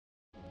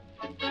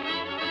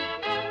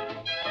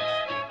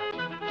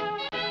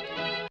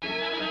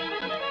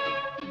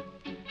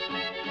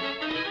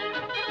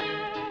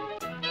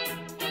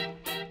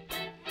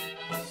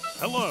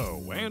Hello,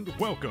 and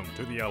welcome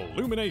to the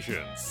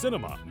Illumination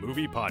Cinema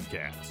Movie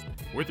Podcast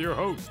with your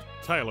host,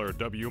 Tyler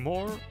W.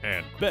 Moore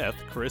and Beth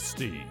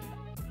Christine.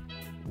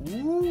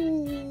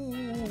 Ooh.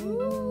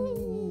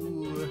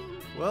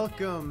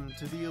 Welcome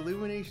to the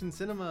Illumination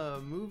Cinema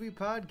Movie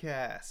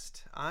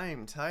Podcast.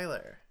 I'm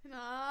Tyler. And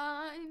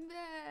I'm Beth.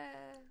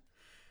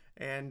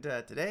 And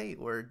today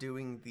we're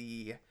doing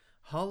the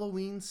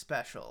Halloween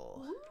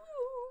special. Ooh.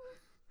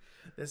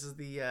 This is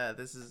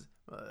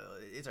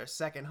it's our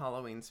second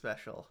Halloween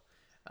special.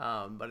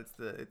 But it's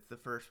the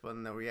first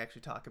one that we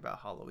actually talk about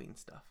Halloween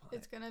stuff on.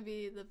 It's gonna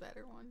be the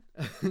better one.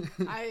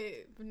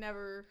 I've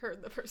never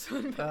heard the first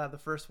one. The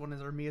first one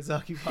is our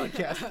Miyazaki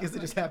podcast because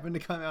it just happened to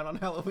come out on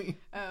Halloween.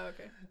 Oh,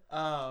 okay.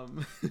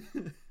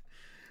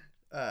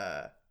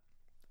 I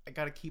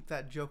gotta keep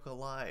that joke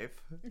alive.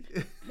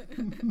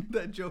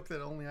 That joke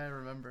that only I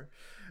remember.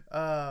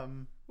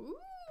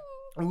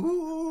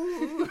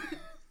 Ooh.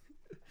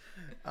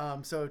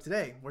 So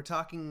today we're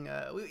talking. We're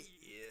a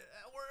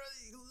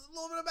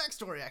little bit of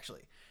backstory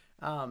actually.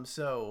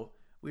 So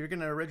we were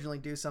gonna originally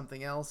do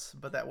something else,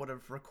 but that would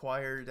have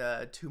required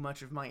too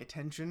much of my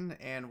attention,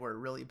 and we're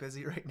really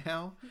busy right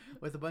now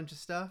with a bunch of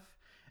stuff.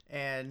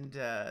 And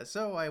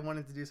so I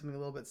wanted to do something a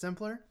little bit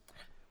simpler,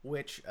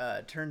 which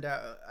turned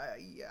out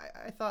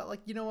I thought,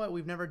 like, you know what,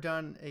 we've never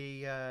done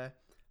a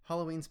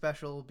Halloween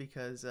special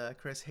because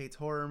Chris hates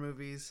horror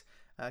movies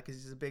because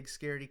he's a big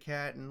scaredy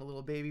cat and a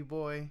little baby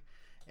boy,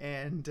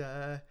 and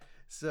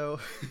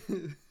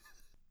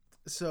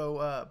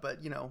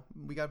but you know,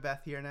 we got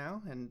Beth here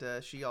now, and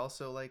she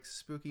also likes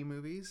spooky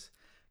movies.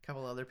 A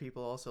couple other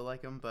people also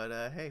like them,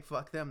 but hey,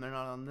 fuck them, they're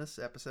not on this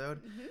episode.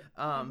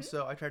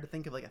 So I tried to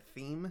think of like a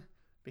theme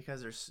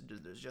because there's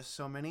just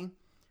so many,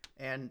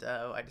 and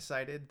I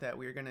decided that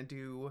we were gonna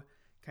do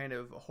kind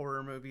of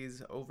horror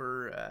movies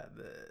over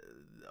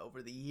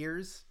the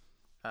years.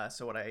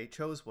 So what I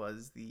chose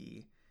was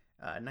the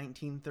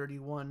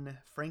 1931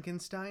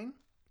 Frankenstein,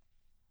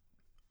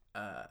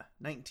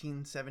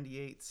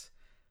 1978's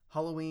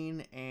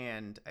Halloween,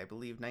 and I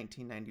believe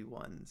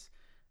 1991's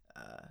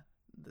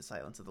The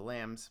Silence of the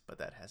Lambs, but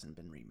that hasn't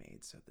been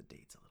remade, so the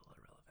date's a little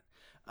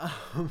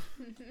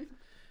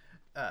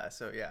irrelevant.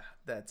 So yeah,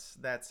 that's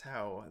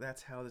how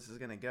this is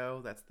gonna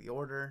go. That's the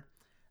order,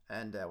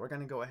 and we're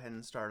gonna go ahead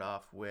and start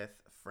off with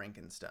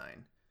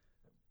Frankenstein.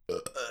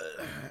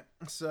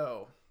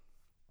 So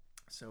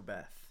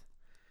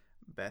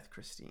Beth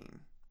Christine,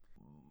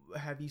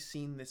 have you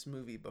seen this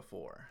movie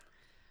before?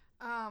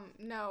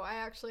 No, I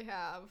actually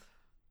have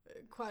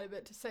quite a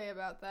bit to say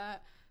about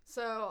that.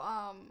 So,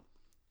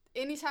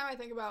 anytime I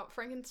think about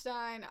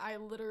Frankenstein, I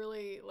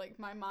literally, like,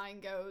 my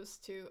mind goes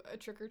to a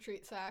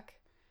trick-or-treat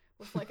sack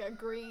with, like, a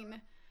green,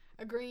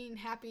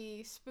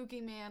 happy,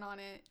 spooky man on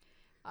it.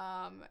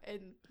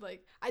 And,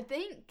 like, I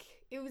think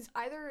it was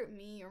either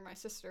me or my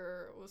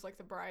sister was, like,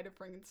 the bride of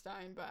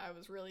Frankenstein, but I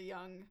was really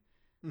young.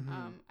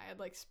 Mm-hmm. I had,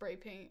 like, spray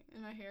paint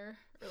in my hair,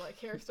 or, like,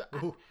 hair stuff.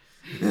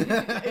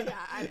 Yeah,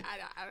 I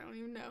don't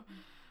even know.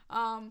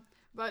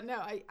 But no,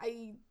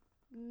 I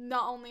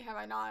not only had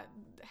I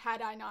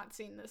not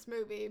seen this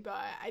movie, but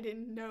I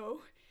didn't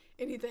know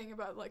anything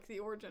about, like, the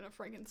origin of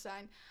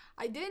Frankenstein.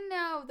 I did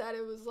know that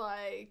it was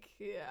like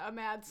a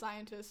mad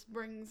scientist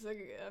brings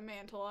a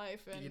man to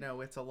life, and you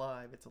know, it's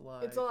alive. It's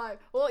alive.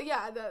 Well,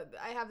 yeah,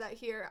 I have that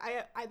here.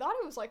 I thought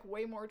it was, like,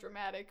 way more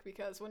dramatic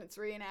because when it's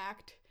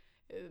reenact,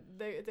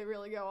 they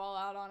really go all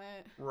out on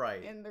it,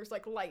 right? And there's,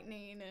 like,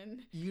 lightning,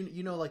 and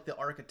you know, like, the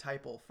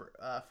archetypal for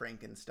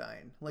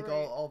Frankenstein, like, right.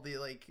 all the,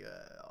 like,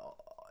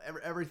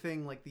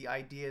 everything, like, the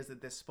ideas that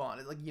this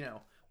spawned. Like, you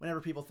know,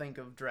 whenever people think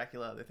of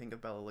Dracula, they think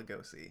of Bela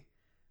Lugosi,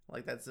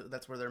 like,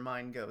 that's where their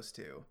mind goes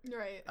to,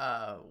 right?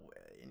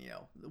 And, you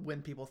know,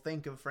 when people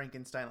think of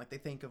Frankenstein, like, they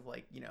think of,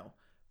 like, you know,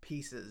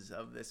 pieces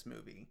of this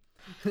movie.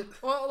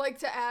 Well, like,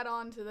 to add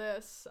on to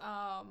this,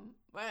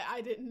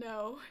 I didn't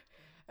know,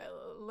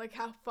 like,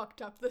 how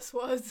fucked up this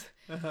was.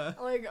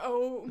 Like,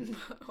 oh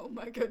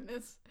my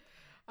goodness.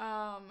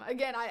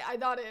 Again, I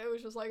thought it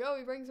was just like, oh,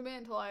 he brings a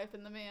man to life,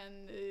 and the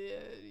man,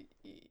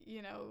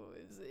 you know,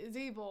 is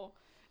evil.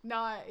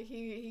 Not,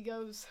 he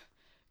goes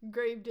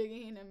grave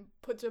digging and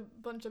puts a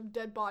bunch of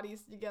dead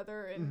bodies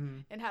together,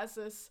 and and has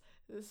this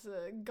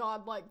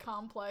godlike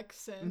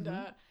complex, and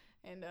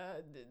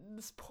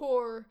this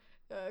poor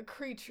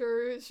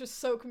creature is just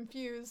so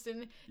confused,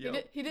 and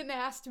he didn't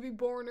ask to be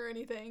born or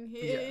anything.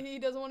 He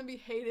doesn't want to be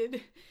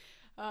hated,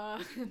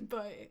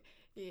 but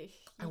yeah.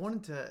 I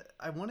wanted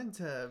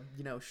to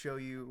you know, show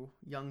you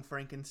young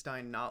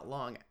Frankenstein not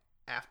long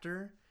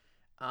after,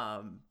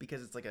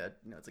 because it's like a,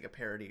 you know, it's like a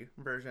parody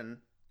version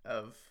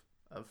of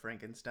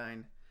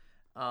Frankenstein,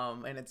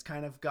 and it's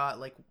kind of got,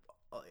 like,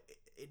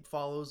 it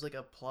follows, like,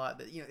 a plot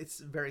that, you know, it's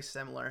very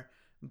similar,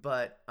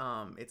 but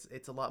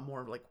it's a lot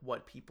more like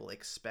what people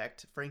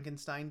expect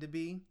Frankenstein to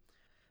be.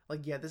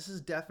 Like, yeah, this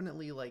is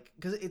definitely, like,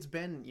 because it's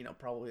been, you know,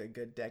 probably a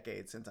good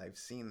decade since I've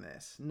seen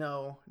this.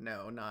 No,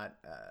 not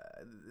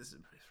this is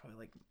probably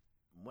like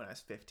when I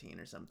was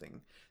 15 or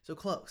something, so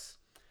close.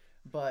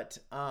 But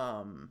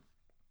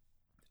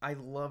I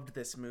loved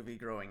this movie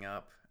growing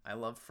up. I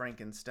loved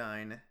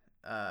Frankenstein.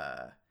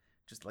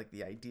 just like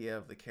the idea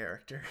of the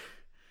character.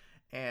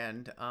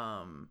 And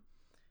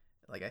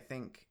like I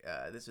think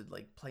this would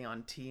like play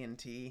on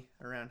TNT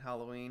around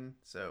Halloween,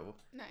 so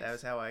Nice. that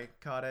was how I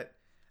caught it.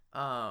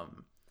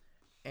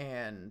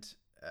 And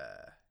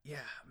yeah,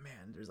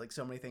 man, there's like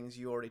so many things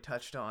you already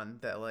touched on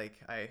that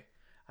like I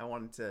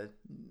wanted to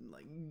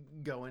like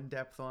go in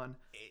depth on.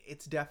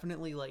 It's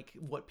definitely like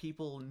what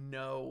people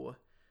know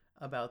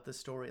about the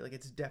story. Like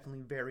it's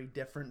definitely very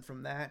different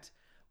from that,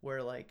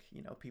 where like,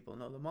 you know, people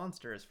know the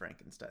monster is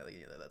Frankenstein. Like,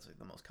 yeah, that's like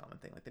the most common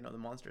thing. Like they know the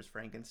monster is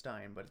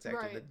Frankenstein, but it's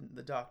actually Right.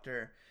 the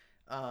doctor.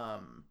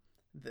 And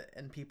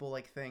people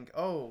like think,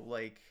 oh,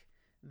 like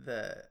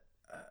the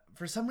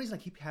for some reason I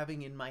keep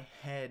having in my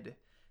head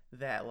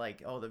that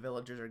like, oh, the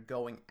villagers are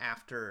going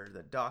after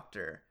the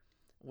doctor,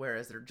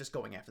 whereas they're just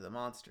going after the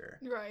monster.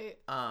 Right.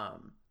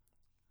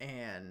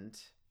 And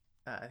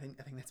I think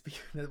that's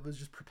because that was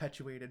just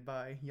perpetuated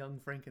by Young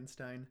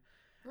Frankenstein.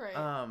 Right.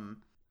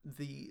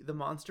 The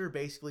monster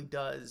basically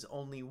does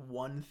only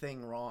one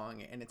thing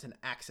wrong, and it's an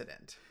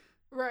accident.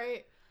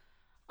 Right.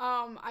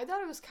 I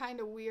thought it was kind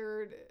of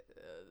weird.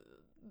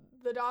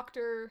 The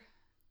doctor,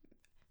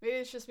 maybe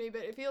it's just me,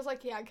 but it feels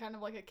like he had kind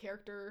of like a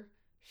character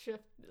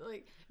shift.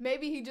 Like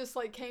maybe he just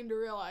like came to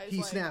realize He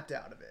like, snapped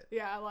out of it.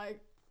 Yeah, like,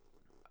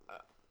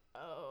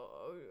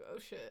 oh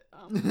shit.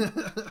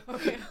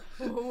 Okay,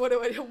 what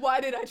do I do? Why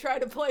did I try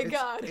to play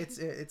God?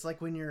 It's like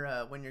when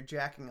you're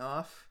jacking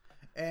off.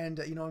 And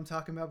you know what I'm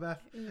talking about,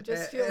 Beth? You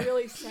just feel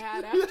really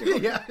sad after.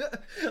 Yeah,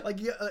 like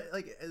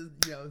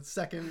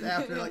second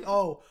after, like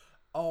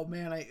oh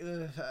man, I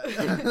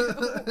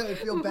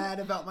feel bad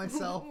about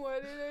myself. Why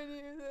did I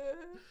do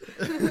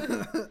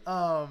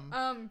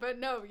that? But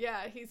no,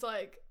 yeah, he's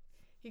like,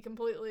 he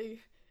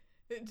completely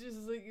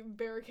just like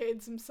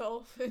barricades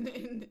himself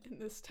in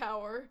this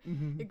tower,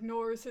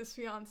 ignores his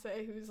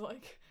fiance who's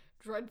like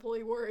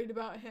dreadfully worried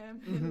about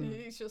him, and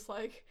he's just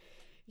like,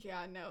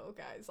 yeah, no,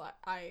 guys,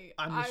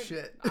 I'm the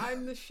shit.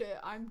 I'm the shit.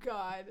 I'm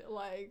God.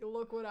 Like,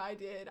 look what I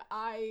did.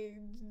 I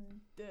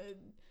did,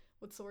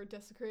 what's the word,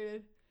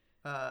 desecrated?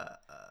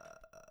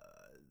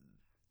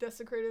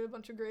 Desecrated a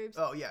bunch of graves.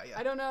 Oh, yeah.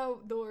 I don't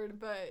know the word,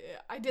 but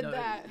I did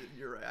that.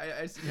 You're right.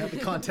 I just have the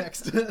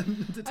context to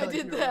tell I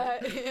did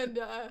that, and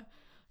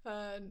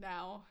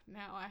now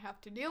I have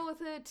to deal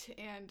with it,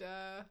 and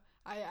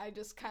I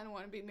just kind of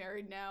want to be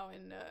married now,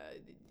 and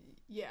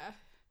yeah.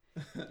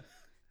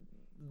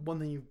 One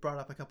thing you've brought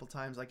up a couple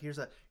times, like here's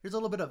a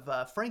little bit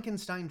of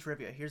Frankenstein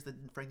trivia. Here's the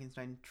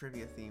Frankenstein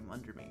trivia theme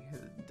under me.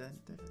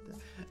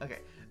 Okay,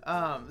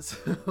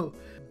 so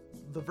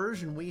the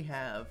version we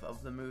have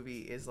of the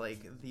movie is like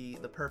the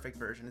perfect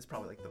version. Is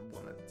probably like the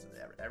one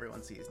that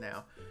everyone sees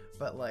now,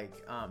 but like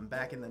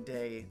back in the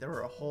day, there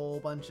were a whole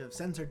bunch of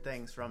censored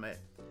things from it.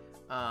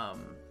 A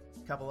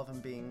couple of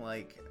them being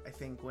like, I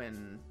think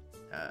when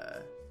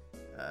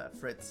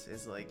Fritz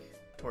is like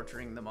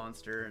torturing the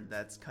monster,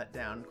 that's cut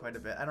down quite a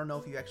bit. I don't know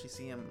if you actually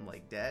see him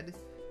like dead.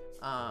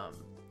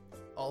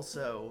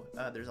 Also,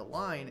 there's a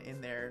line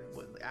in there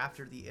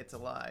after the "It's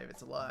alive,"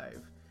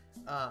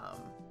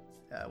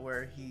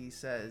 where he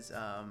says,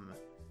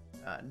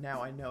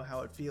 "Now I know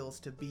how it feels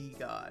to be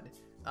God."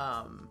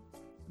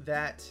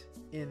 That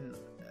in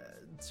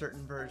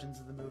certain versions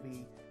of the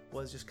movie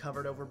was just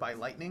covered over by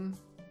lightning.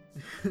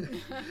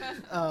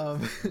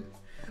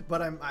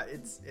 But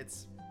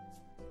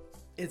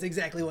it's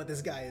exactly what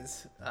this guy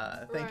is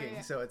thinking,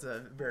 Right. so it's a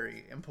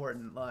very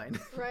important line.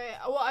 Right.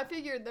 Well, I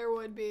figured there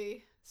would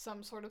be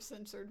some sort of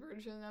censored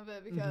version of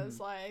it because,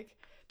 like,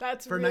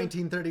 that's For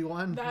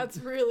 1931? That's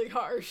really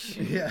harsh.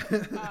 Yeah.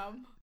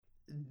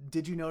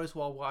 Did you notice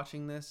while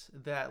watching this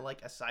that,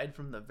 like, aside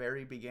from the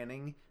very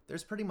beginning,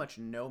 there's pretty much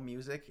no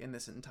music in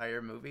this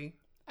entire movie?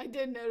 I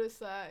did notice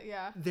that,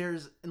 yeah.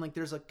 There's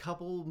a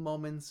couple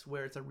moments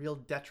where it's a real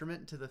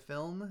detriment to the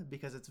film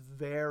because it's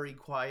very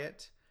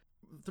quiet.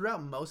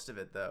 Throughout most of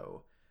it,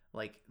 though,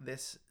 like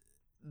this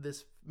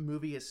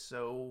movie is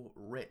so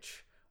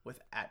rich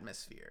with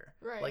atmosphere.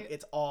 Right. Like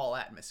it's all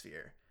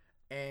atmosphere,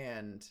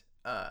 and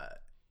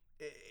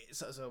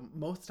so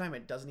most of the time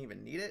it doesn't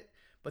even need it.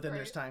 But then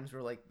there's times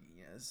where like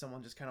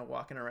someone just kind of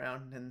walking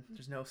around and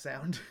there's no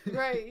sound.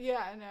 Right.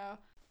 Yeah. I know.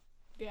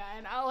 Yeah,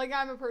 and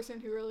I'm a person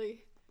who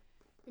really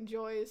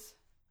enjoys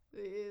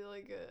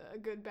a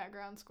good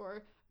background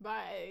score, but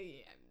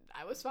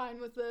I was fine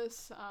with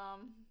this.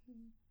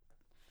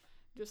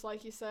 Just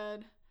like you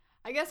said,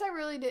 I guess I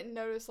really didn't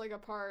notice like a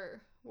part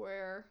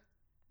where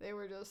they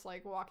were just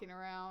like walking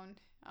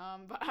around,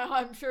 but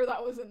I'm sure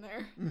that was in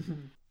there.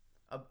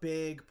 A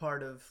big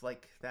part of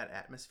like that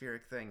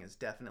atmospheric thing is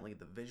definitely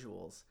the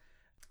visuals.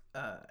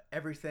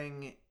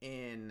 Everything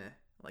in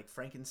like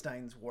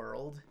Frankenstein's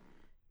world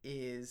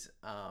is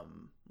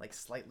like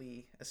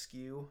slightly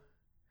askew.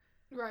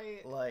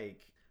 Right.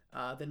 Like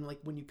then like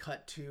when you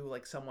cut to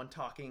like someone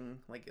talking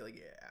like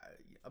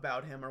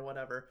about him or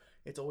whatever,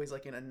 it's always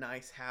like in a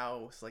nice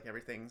house, like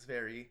everything's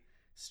very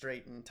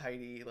straight and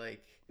tidy,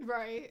 like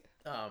right.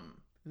 And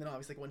then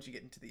obviously once you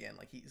get into the end,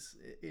 like he's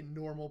in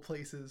normal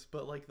places,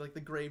 but like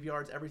the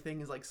graveyards,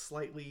 everything is like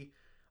slightly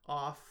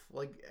off,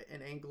 like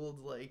an angled,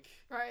 like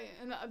Right,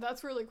 and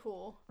that's really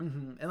cool.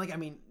 and like I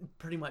mean,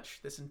 pretty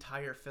much this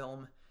entire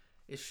film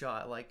is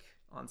shot like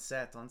on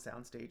sets, on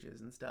sound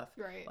stages and stuff.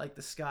 Right. Like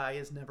the sky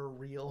is never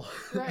real.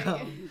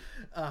 Right.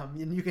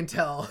 And you can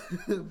tell,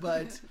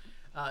 but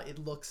it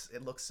looks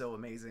so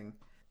amazing.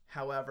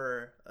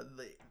 However,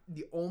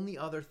 the only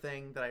other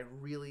thing that I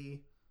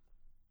really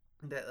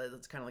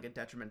that's kind of like a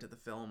detriment to the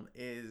film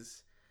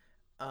is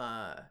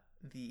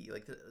pretty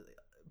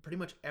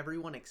much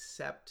everyone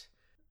except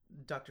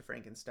Dr.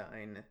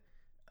 Frankenstein,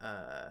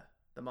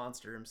 the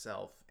monster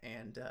himself,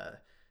 and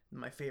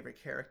my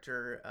favorite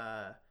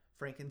character,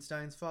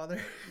 Frankenstein's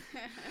father.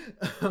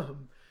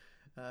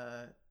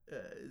 The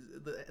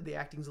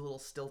acting's a little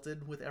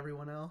stilted with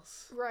everyone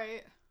else.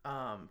 Right.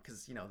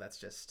 Because that's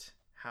just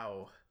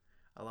how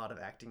a lot of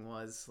acting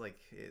was. Like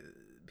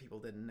people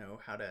didn't know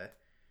how to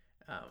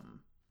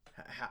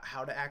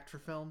act for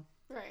film.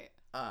 Right.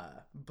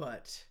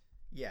 But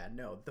yeah,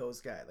 no,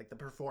 those guys, like the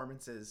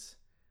performances,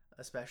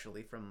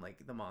 especially from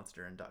like the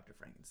monster and Dr.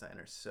 Frankenstein,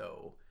 are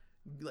so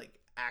like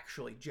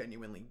actually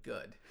genuinely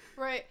good.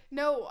 Right.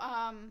 No,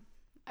 I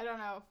don't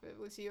know if it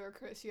was you or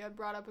Chris, you had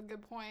brought up a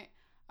good point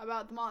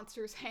about the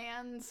monster's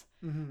hands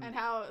and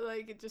how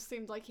like it just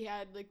seemed like he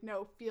had like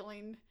no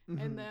feeling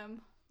in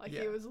them. Like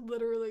he was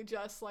literally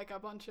just like a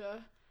bunch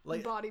of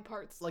like body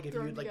parts. Like if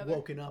you'd like together.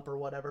 woken up or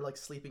whatever, like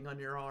sleeping on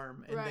your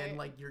arm, and then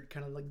like you're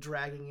kind of like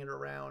dragging it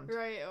around.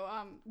 Right.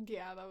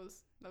 Yeah, that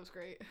was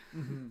great.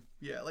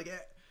 Yeah. Like,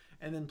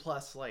 and then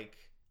plus like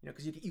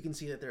because you can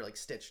see that they're like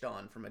stitched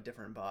on from a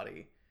different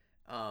body.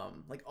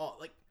 Like all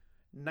like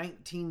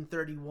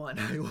 1931.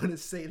 I want to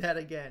say that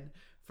again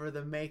for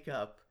the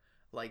makeup.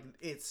 Like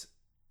it's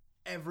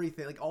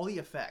everything. Like all the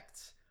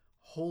effects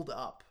hold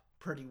up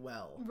pretty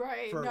well.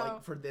 Right.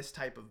 For this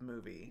type of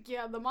movie.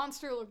 Yeah, the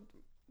monster looked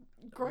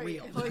great.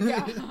 Real. Like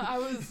yeah,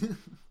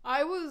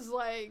 I was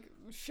like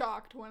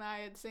shocked when I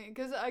had seen,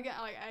 because again,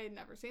 like I had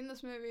never seen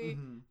this movie.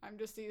 I'm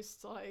just used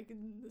to like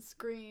the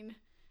Screen,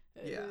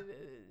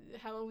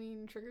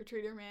 Halloween trick or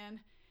treater man,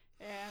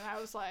 and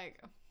I was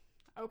like,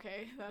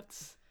 okay,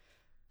 that's.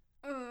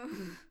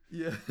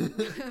 Yeah.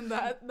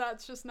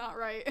 that's just not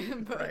right.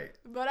 Right.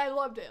 But I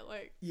loved it.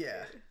 Like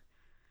yeah.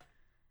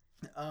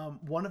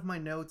 One of my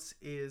notes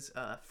is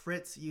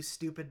Fritz, you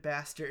stupid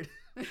bastard.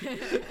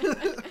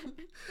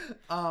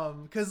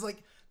 Because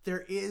like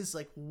there is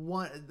like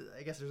one.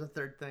 I guess there's a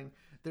third thing.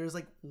 There's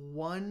like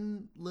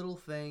one little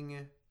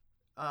thing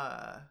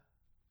to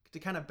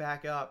kind of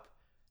back up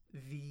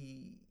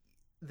the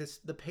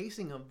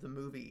pacing of the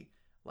movie,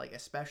 like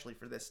especially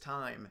for this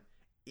time,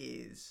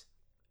 is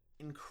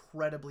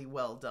incredibly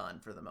well done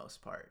for the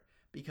most part,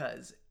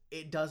 because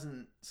it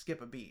doesn't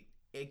skip a beat.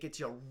 It gets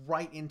you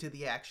right into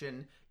the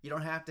action. You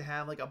don't have to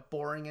have like a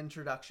boring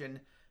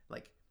introduction.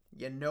 Like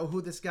you know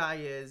who this guy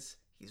is.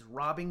 He's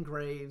robbing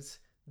graves.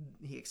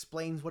 He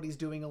explains what he's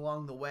doing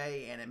along the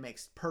way, and it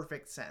makes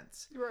perfect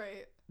sense.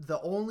 Right. The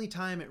only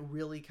time it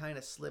really kind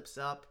of slips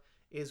up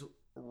is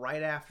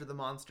right after the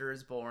monster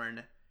is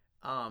born.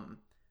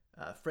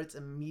 Fritz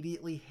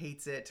immediately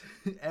hates it.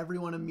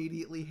 Everyone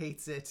immediately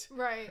hates it.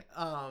 Right.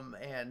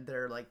 And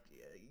they're like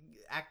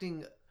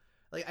acting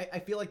like I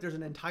feel like there's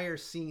an entire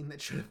scene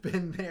that should have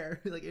been there,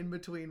 like in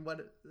between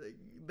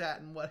that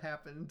and what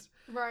happened.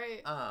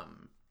 Right.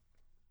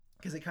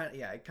 Because it kind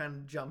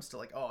of jumps to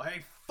like, oh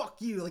hey, fuck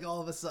you, like all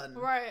of a sudden.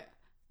 Right.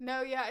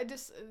 No, yeah, it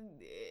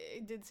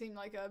did seem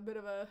like a bit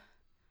of a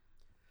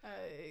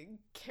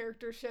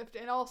character shift,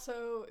 and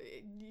also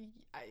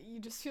you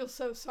just feel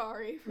so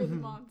sorry for the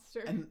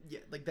monster. And yeah,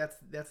 like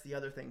that's the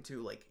other thing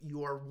too. Like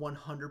you are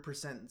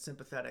 100%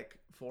 sympathetic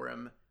for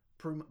him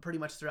pretty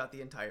much throughout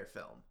the entire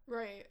film.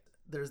 Right.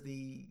 There's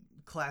the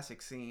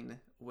classic scene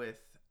with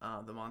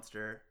the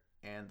monster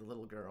and the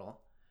little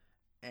girl,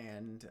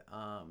 and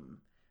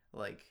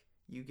like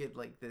you get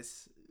like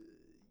this,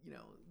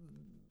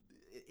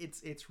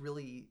 it's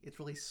really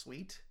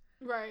sweet.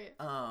 Right.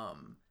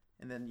 And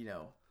then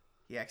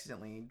he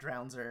accidentally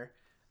drowns her.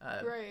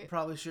 Right.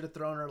 Probably should have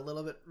thrown her a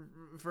little bit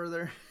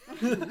further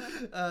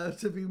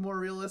to be more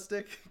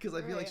realistic, because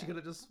I feel like she could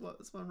have just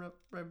swum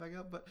right back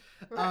up. But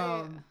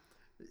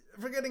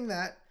forgetting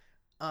that,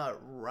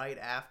 right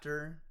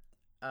after,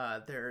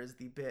 there is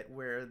the bit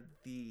where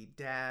the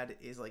dad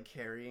is like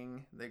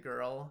carrying the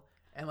girl,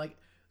 and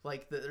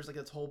there's like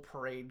this whole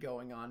parade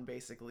going on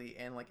basically,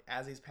 and like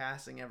as he's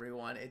passing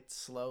everyone, it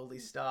slowly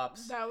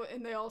stops.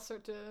 And they all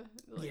start to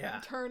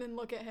turn and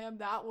look at him.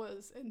 That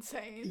was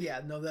insane.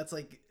 Yeah, no, that's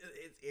like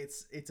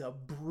it's a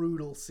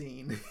brutal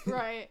scene.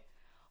 Right.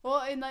 Well,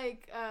 and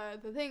like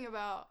the thing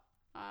about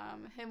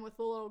him with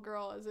the little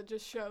girl is it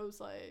just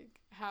shows like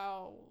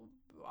how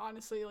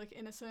honestly like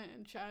innocent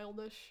and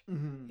childish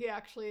he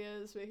actually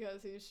is,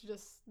 because he's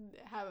just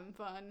having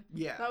fun.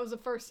 Yeah, that was the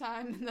first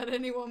time that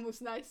anyone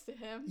was nice to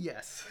him.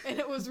 Yes. And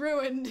it was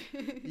ruined.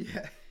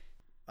 Yeah.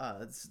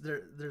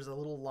 There's a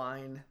little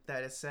line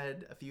that is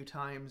said a few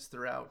times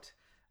throughout,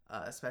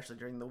 especially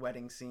during the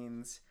wedding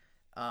scenes,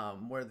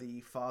 where the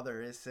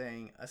father is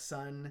saying, "A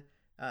son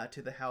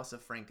to the house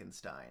of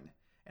Frankenstein."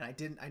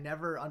 and I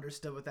never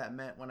understood what that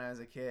meant when I was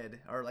a kid,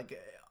 or like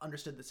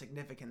understood the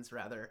significance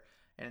rather.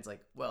 And it's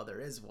like, well, there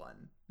is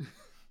one,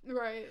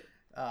 Right.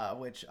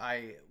 which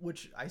I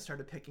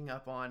started picking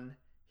up on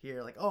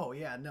here. Like, oh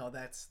yeah, no,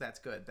 that's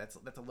good. That's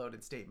a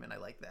loaded statement. I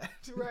like that.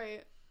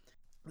 Right.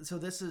 So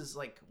this is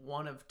like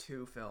one of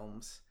two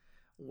films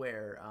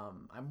where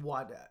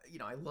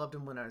I loved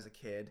them when I was a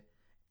kid,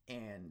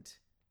 and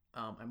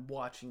I'm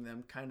watching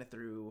them kind of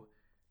through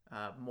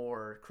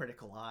more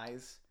critical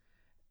eyes,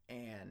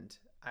 and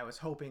I was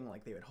hoping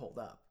like they would hold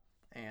up.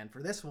 And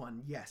for this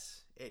one,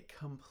 yes, it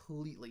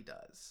completely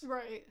does.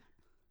 Right.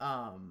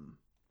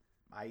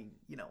 I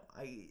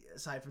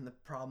aside from the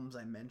problems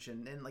I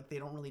mentioned, and like they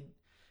don't really,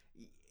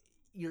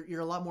 you're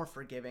a lot more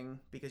forgiving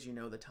because you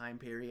know the time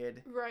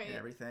period, right, and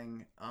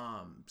everything.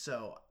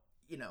 So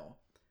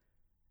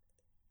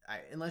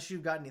unless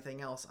you've got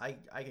anything else, I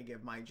could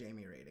give my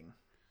Jamie rating.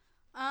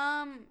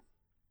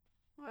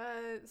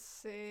 Let's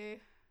see.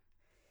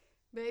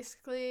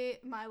 Basically,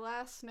 my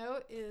last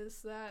note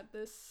is that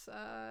this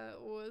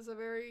was a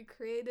very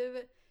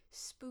creative,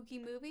 spooky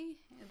movie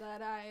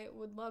that I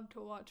would love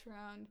to watch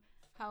around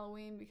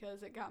Halloween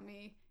because it got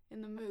me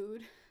in the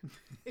mood.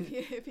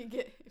 if you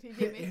get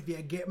me. If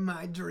you get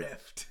my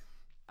drift.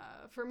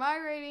 For my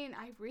rating,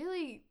 I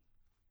really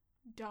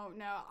don't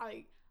know.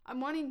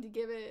 I'm wanting to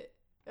give it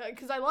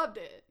because I loved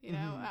it, you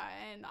know,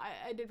 and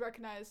I did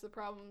recognize the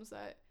problems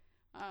that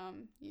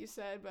you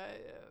said,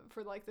 but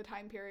for like the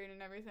time period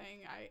and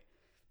everything, I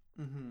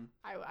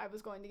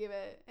was going to give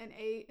it an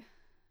 8.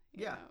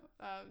 You know,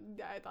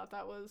 I thought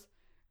that was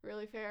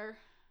really fair.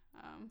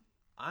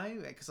 I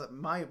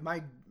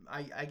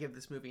give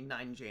this movie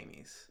 9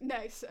 Jamies.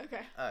 Nice.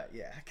 Okay.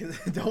 Yeah, because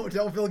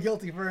don't feel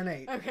guilty for an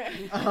 8.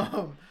 Okay.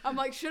 I'm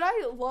like, should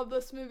I love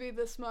this movie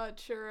this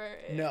much, or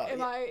no?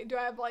 Do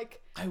I have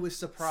like? I was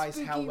surprised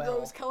spooky how well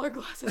rose-colored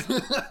glasses.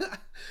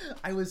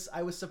 I was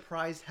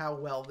surprised how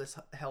well this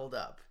held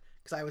up,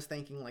 because I was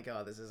thinking like,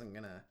 oh, this isn't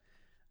gonna,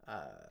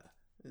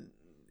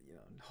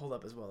 hold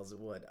up as well as it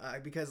would,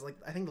 because like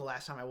I think the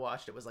last time I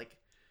watched it was like,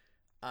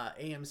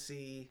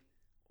 AMC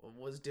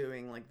was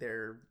doing like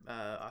their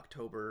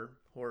October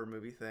horror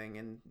movie thing,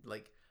 and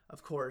like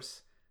of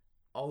course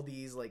all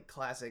these like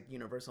classic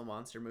Universal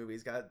monster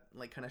movies got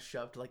like kind of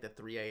shoved to like the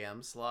 3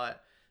 a.m.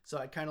 slot. So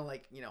I kind of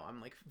like, I'm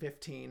like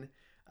 15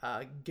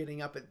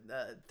 getting up at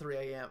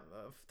 3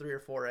 or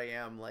 4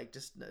 a.m. like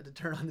just to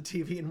turn on the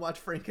TV and watch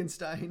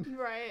Frankenstein,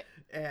 right,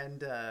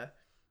 and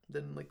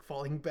then like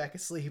falling back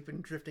asleep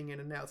and drifting in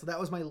and out. So that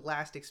was my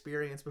last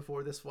experience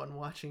before this one,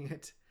 watching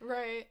it,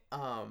 right.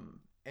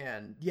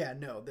 And yeah,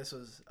 no, this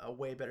was a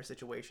way better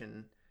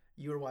situation.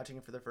 You were watching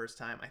it for the first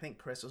time. I think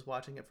Chris was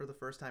watching it for the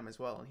first time as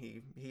well, and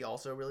he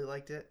also really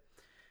liked it.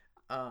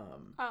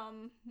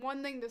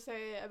 One thing to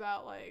say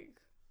about like,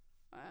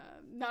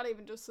 not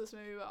even just this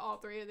movie, but all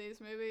 3 of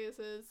these movies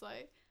is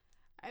like,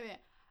 I mean,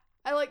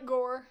 I like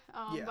gore,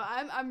 but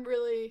I'm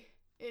really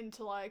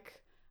into like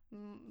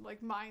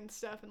mind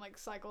stuff and like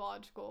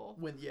psychological,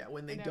 when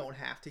they don't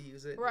have to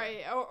use it,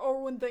 right,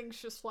 or when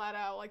things just flat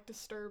out like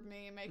disturb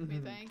me and make me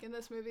think, and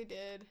this movie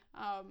did.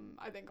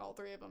 I think all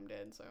 3 of them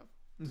did, so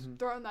just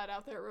throwing that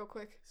out there real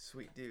quick.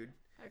 Sweet dude.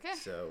 Okay,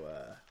 so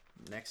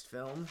next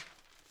film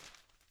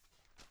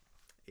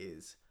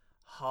is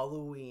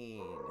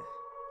Halloween.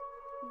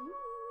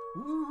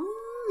 Ooh.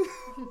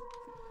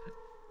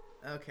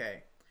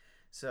 Okay,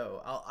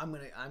 so I'm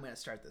gonna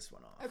start this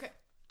one off, okay,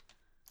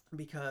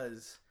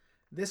 because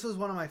this was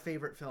one of my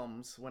favorite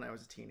films when I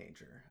was a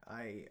teenager.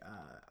 I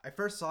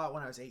first saw it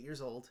when I was 8 years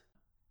old.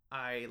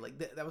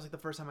 That was like the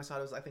first time I saw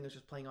it. I think it was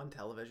just playing on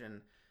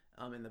television,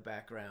 in the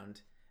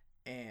background,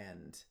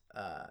 and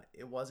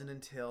it wasn't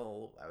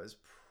until I was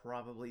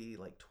probably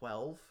like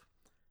 12.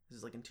 This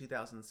is like in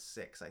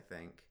 2006, I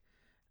think.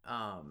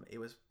 It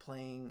was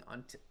playing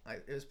on.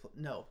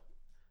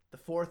 The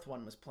 4th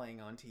one was playing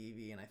on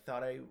TV, and I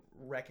thought I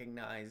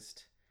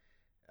recognized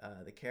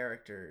the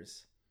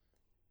characters,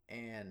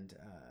 and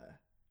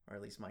or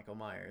at least Michael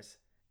Myers,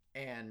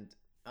 and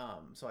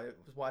so I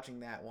was watching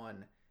that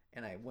one,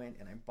 and I went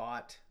and I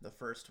bought the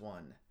first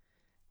one,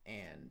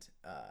 and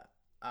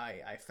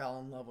I fell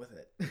in love with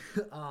it.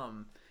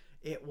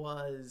 It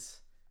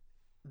was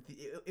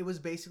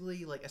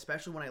basically like,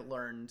 especially when I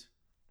learned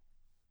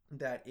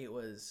that it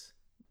was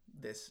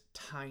this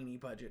tiny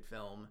budget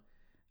film,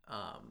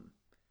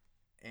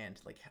 and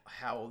like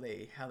how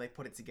they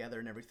put it together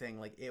and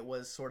everything, like it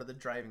was sort of the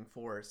driving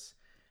force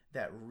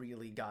that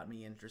really got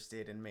me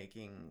interested in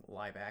making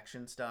live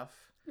action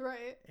stuff.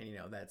 right. And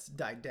that's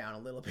died down a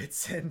little bit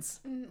since.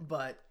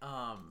 But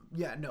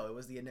yeah, no, it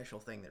was the initial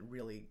thing that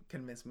really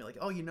convinced me, like,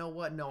 oh, you know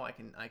what? No, I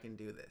can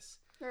do this.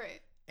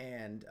 Right.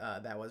 And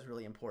that was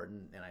really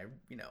important. And I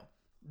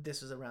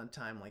this was around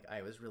time like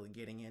I was really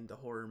getting into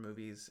horror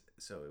movies,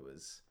 so it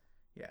was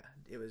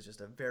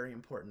just a very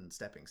important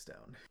stepping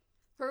stone.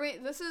 For me,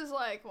 this is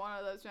like one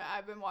of those,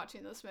 I've been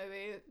watching this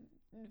movie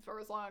for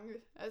as long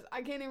as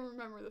I can't even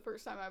remember the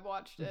first time I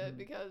watched it,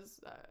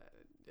 because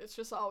it's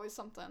just always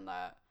something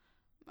that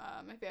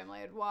my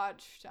family had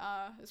watched,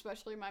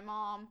 especially my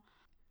mom.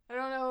 I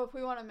don't know if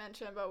we want to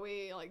mention it, but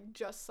we like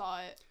just saw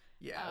it.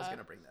 Yeah, I was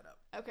gonna bring that up.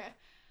 Okay.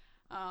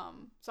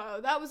 So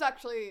that was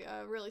actually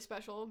really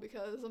special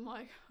because I'm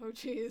like, oh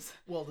geez.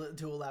 Well,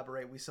 to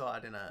elaborate, we saw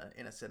it in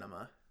a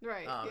cinema.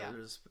 Right. Yeah.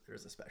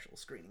 There's a special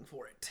screening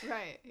for it.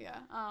 Right. Yeah.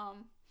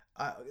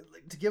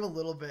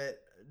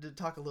 To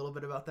talk a little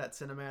bit about that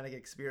cinematic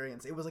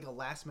experience, it was like a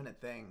last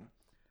minute thing.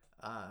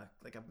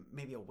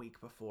 Maybe a week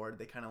before,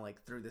 they kind of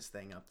like threw this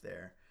thing up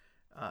there,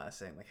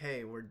 saying like,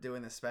 "Hey, we're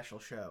doing this special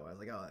show." I was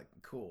like, "Oh,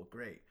 cool,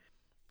 great."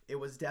 It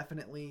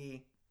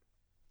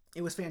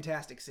was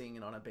fantastic seeing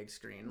it on a big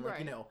screen. Like,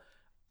 right.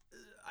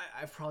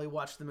 I've probably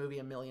watched the movie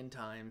 1,000,000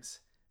 times,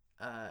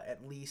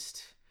 at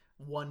least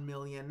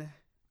 1,000,000.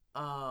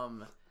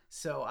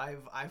 So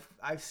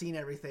I've seen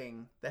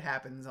everything that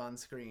happens on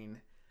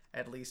screen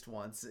at least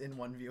once in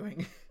one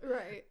viewing.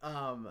 Right.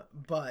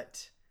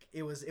 But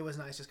it was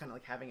nice just kind of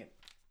like having it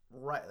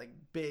right, like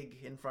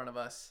big in front of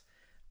us.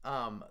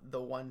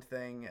 The one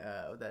thing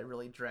that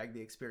really dragged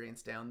the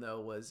experience down though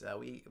was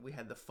we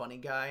had the funny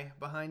guy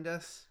behind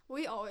us.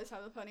 We always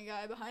have the funny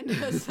guy behind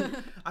us.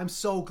 I'm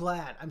so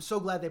glad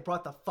they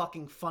brought the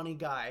fucking funny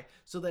guy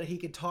so that he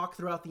could talk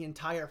throughout the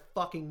entire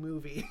fucking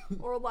movie.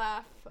 Or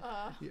laugh.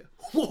 Yeah.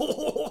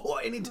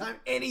 Anytime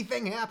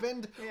anything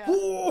happened. Yeah.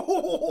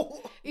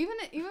 Even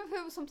if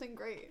it was something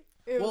great.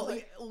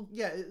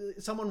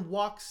 Someone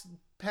walks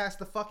past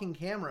the fucking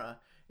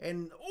camera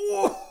and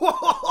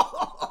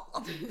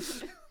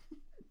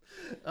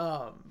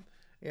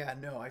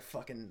I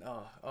fucking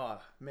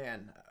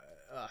man,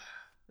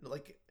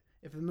 like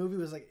if the movie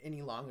was like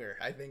any longer,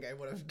 I think I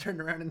would have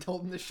turned around and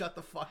told him to shut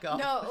the fuck up.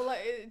 No,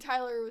 like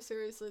Tyler was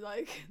seriously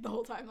like the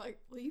whole time like,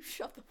 will you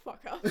shut the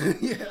fuck up?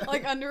 Yeah.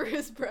 Like under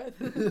his breath.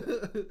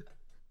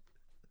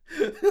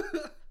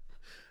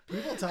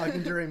 People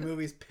talking during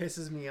movies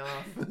pisses me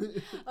off.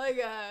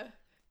 Like I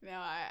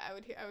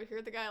would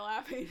hear the guy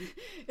laughing,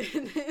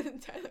 and then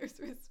Tyler's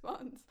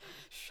response,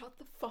 "Shut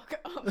the fuck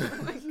up!"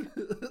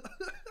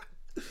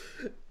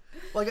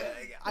 Like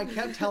I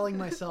kept telling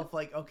myself,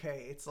 like,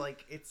 okay, it's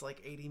like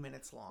 80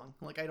 minutes long.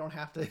 Like I don't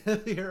have to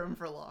hear him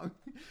for long.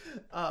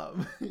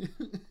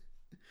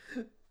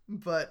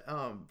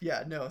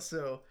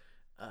 So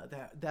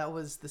that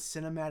was the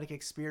cinematic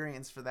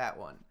experience for that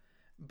one.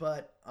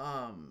 But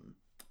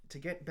to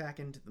get back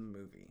into the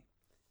movie,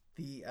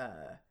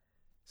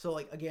 so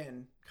like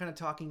again, kind of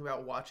talking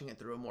about watching it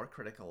through a more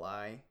critical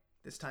eye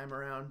this time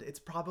around. It's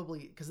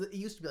probably because it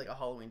used to be like a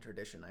Halloween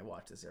tradition. I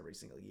watch this every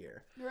single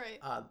year. Right.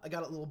 I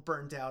got a little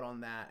burnt out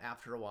on that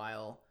after a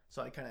while,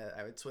 so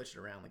I would switch it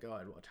around. Like,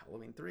 I'd watch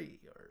Halloween 3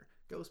 or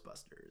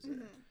Ghostbusters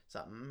or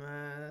something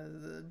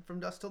from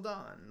Dusk Till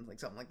Dawn, like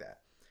something like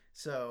that.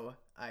 So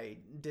I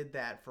did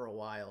that for a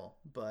while,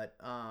 but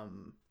so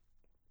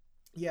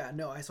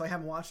I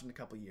haven't watched it in a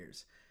couple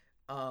years.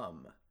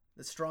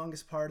 The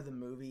strongest part of the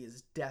movie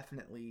is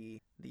definitely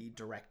the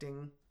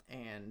directing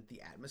and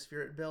the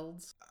atmosphere it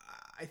builds.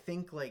 I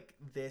think like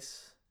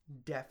this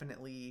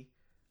definitely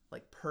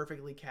like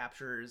perfectly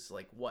captures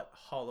like what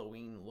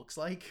Halloween looks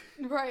like,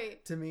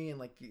 right, to me, and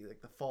like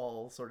the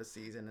fall sort of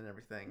season and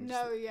everything.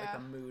 No, just, yeah, like the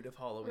mood of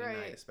Halloween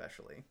night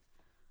especially.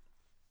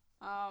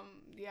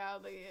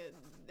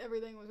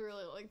 Everything was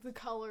really like the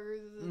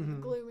colors and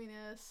the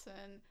gloominess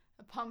and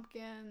the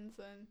pumpkins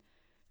and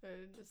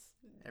just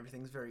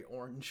everything's very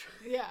orange.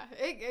 Yeah,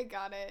 it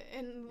got it,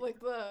 and like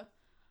the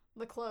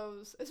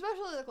clothes,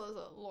 especially the clothes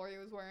that Laurie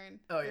was wearing.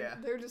 Oh yeah,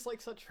 they're just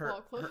like such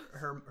fall clothes.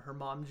 Her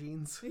mom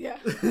jeans. Yeah.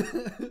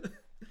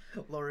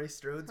 Laurie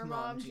Strode's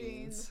mom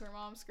jeans. Her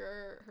mom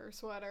skirt, her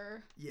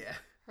sweater. Yeah.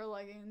 Her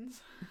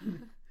leggings.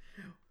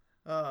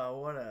 Oh,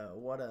 what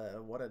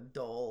a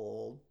dull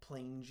old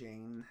plain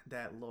Jane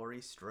that Laurie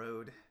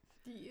Strode.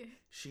 Yeah.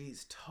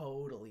 She's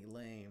totally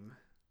lame.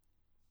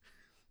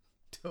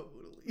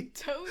 Totally.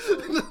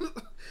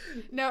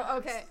 No,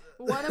 okay.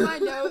 One of my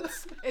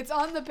notes, it's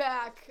on the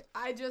back.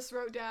 I just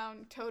wrote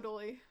down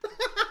totally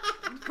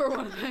for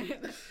one of my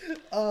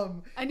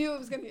I knew it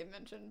was going to get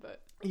mentioned,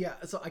 but yeah,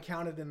 so I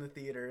counted in the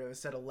theater. It was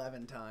said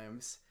 11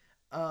 times.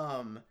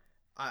 I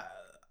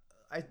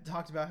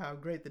talked about how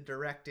great the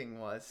directing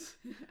was.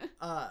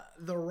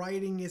 The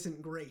writing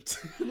isn't great.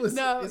 Is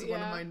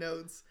one of my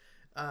notes.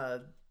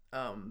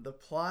 The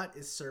plot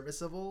is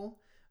serviceable,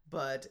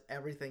 but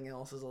everything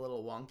else is a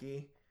little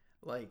wonky.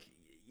 Like,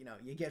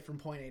 you get from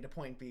point A to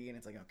point B, and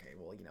it's like, okay,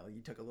 well,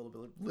 you took a little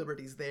bit of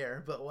liberties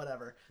there, but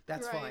whatever.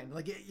 That's fine.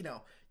 Like,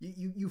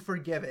 you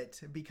forgive it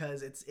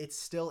because it's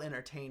still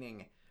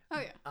entertaining.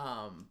 Oh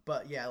yeah.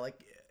 But yeah,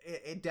 like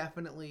it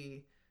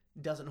definitely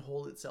doesn't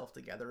hold itself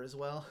together as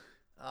well,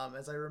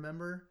 as I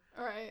remember.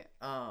 All right.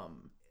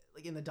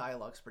 Like in the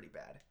dialogue's pretty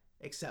bad,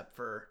 except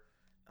for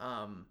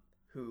the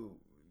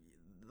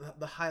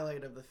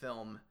highlight of the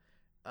film.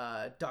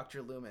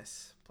 Dr.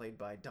 Loomis, played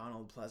by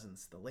Donald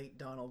Pleasance, the late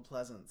Donald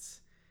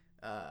Pleasance,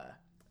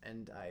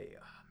 and I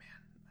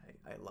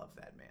love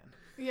that man.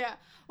 Yeah,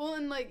 well,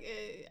 and like,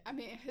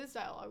 his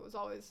dialogue was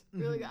always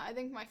really good. I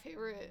think my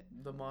favorite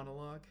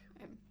monologue.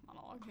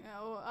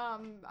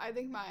 I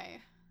think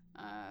my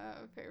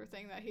favorite favorite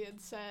thing that he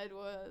had said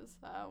was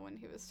when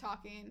he was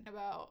talking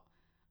about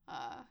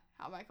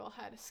how Michael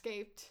had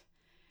escaped,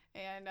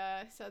 and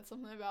said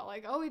something about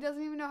like, oh, he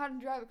doesn't even know how to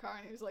drive a car,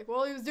 and he was like,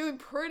 well, he was doing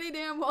pretty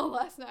damn well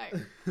last night.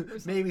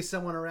 Maybe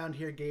someone around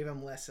here gave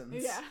him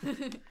lessons. Yeah.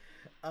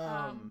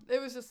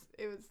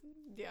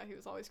 He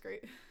was always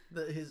great.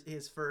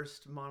 His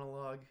first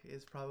monologue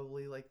is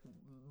probably like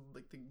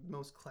the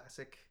most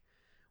classic,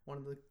 one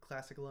of the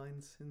classic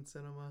lines in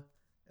cinema,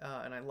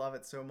 and I love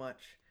it so much.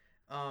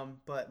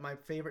 But my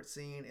favorite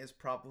scene is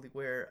probably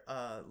where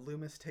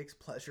Loomis takes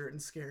pleasure in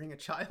scaring a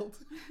child.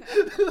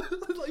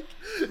 Like,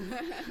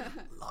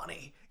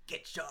 Lonnie,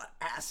 get your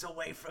ass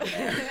away from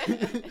there.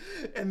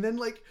 And then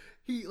like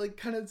he like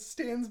kind of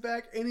stands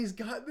back and he's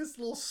got this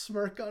little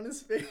smirk on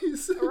his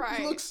face. Right.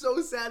 He looks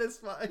so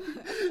satisfied.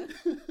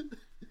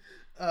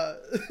 That's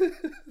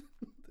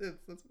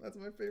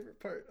my favorite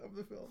part of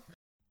the film.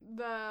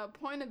 The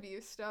point of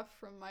view stuff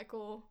from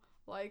Michael,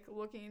 like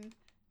looking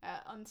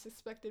at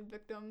unsuspected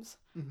victims,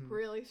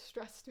 really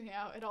stressed me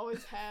out. It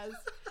always has,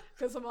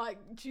 because I'm like,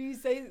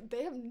 geez,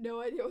 they have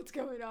no idea what's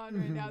going on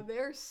right now.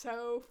 They're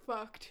so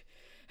fucked.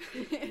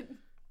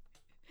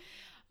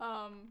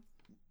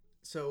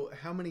 So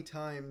how many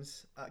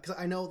times, because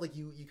I know like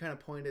you kind of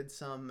pointed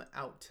some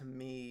out to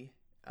me,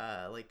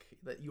 like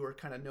that you were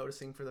kind of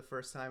noticing for the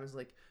first time, is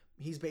like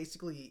he's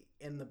basically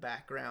in the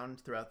background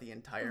throughout the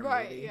entire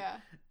movie. Yeah.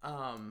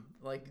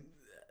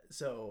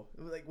 So,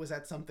 like, was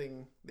that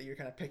something that you're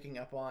kind of picking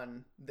up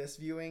on this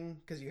viewing?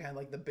 Because you had,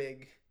 like, the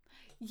big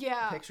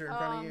picture in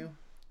front of you?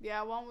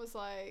 Yeah, one was,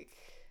 like,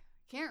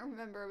 can't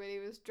remember, but he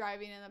was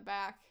driving in the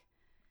back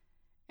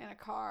in a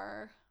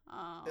car.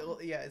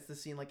 It's the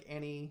scene, like,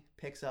 Annie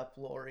picks up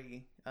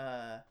Laurie,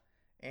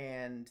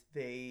 and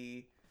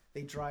they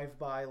drive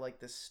by, like,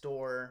 the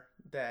store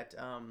that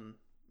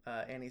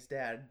Annie's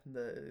dad,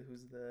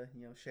 who's the,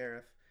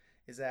 sheriff,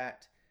 is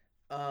at.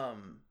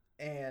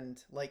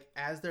 And like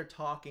as they're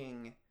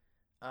talking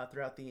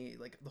throughout the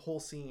whole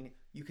scene,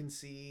 you can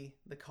see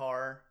the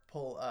car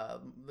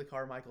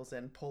Michael's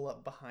in pull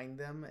up behind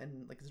them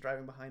and like is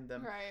driving behind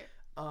them. Right.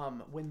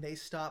 When they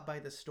stop by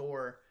the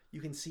store,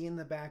 you can see in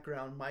the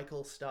background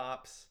Michael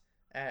stops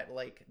at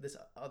like this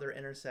other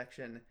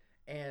intersection,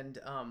 and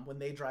when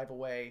they drive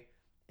away,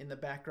 in the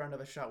background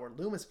of a shot where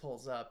Loomis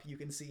pulls up, you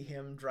can see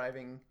him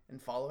driving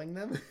and following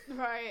them.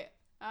 Right.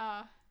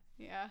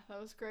 Yeah,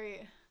 that was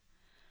great.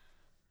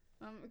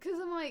 Because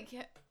I'm like,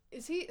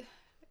 is he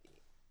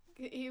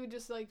would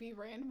just like be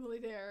randomly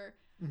there.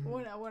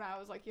 When I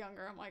was like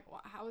younger, I'm like,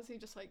 wow, how is he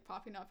just like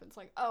popping up? And it's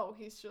like, oh,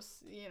 he's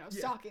just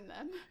stalking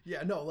them.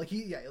 Yeah, no, like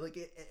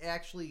it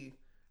actually,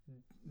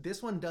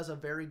 this one does a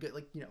very good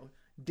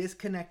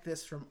disconnect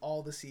this from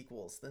all the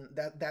sequels. Then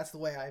that's the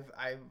way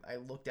I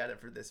looked at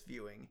it for this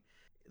viewing.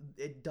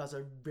 It does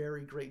a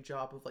very great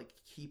job of like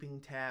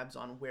keeping tabs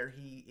on where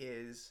he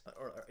is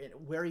or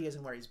where he is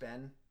and where he's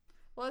been.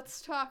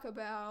 Let's talk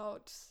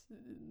about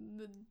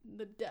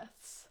the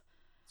deaths.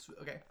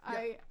 Okay.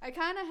 Yeah. I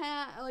kind of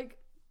had like,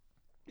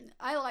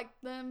 I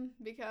liked them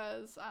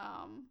because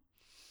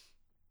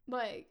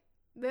like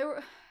they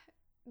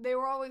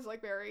were always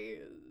like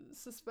very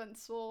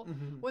suspenseful.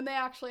 When they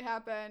actually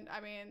happened, I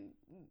mean,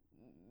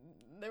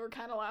 they were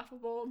kind of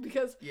laughable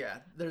because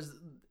there's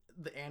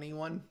the Annie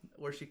one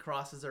where she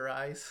crosses her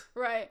eyes.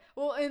 Right.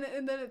 Well,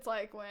 and then it's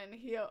like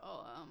when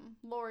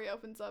Laurie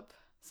opens up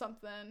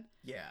something.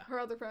 Yeah. Her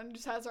other friend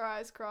just has her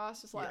eyes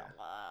crossed, just like,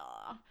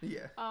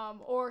 yeah.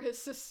 Or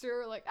his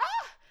sister, like,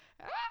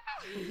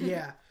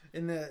 Yeah.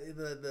 In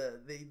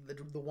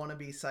the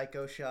wannabe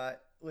psycho shot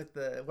with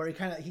where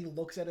he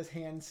looks at his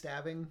hand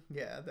stabbing.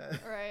 Yeah.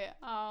 Right.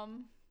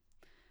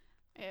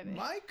 And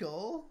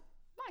Michael.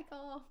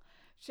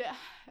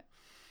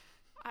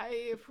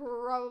 I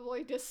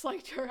probably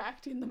disliked her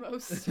acting the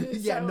most.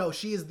 No,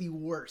 she is the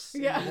worst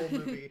in the whole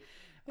movie.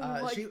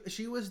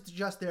 She was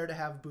just there to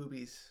have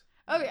boobies.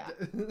 Oh yeah.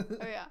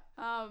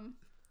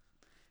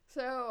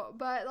 So,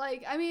 but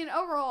like, I mean,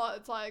 overall,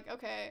 it's like,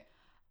 okay,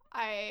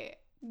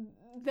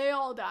 they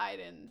all died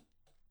in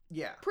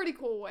pretty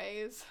cool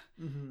ways.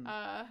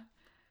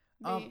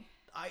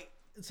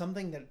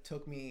 Something that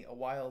took me a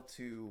while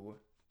to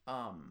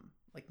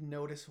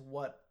notice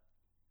what,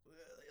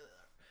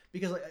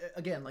 because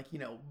again,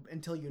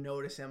 until you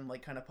notice him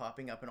like kind of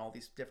popping up in all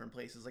these different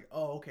places, like,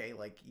 oh, okay,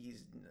 like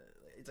he's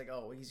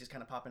just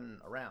kind of popping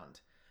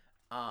around.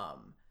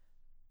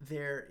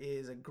 There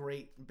is a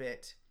great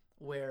bit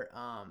where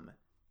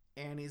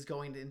Annie's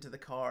going into the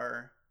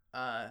car.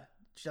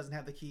 She doesn't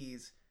have the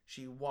keys.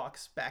 She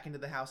walks back into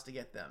the house to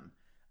get them.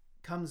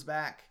 Comes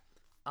back,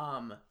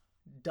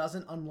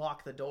 doesn't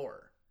unlock the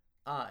door,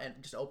 and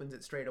just opens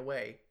it straight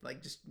away,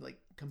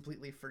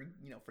 completely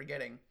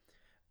forgetting.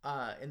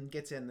 And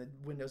gets in. The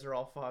windows are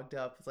all fogged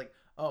up. It's like,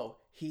 oh,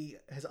 he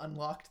has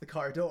unlocked the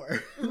car door.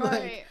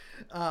 Right.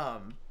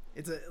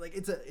 It's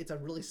a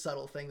really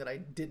subtle thing that I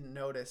didn't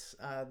notice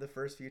the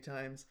first few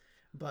times,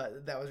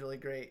 but that was really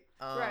great.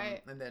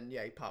 Right. And then he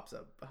pops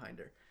up behind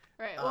her.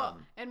 Right. Well,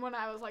 and when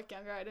I was like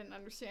younger, I didn't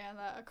understand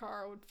that a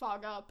car would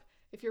fog up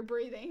if you're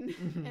breathing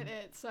in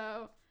it.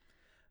 So.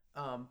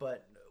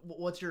 But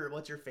what's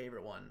your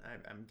favorite one?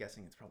 I'm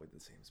guessing it's probably the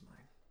same as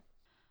mine.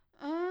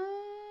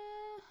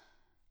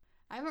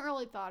 I haven't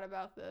really thought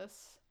about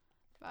this,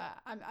 but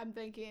I'm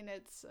thinking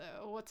it's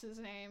what's his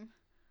name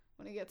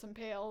when he gets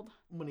impaled.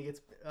 When he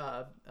gets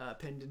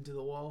pinned into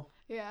the wall.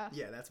 Yeah.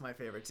 Yeah, that's my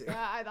favorite too.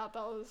 Yeah, I thought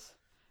that was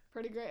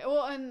pretty great.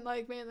 Well, and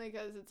like mainly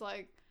because it's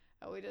like,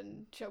 oh, we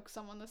didn't choke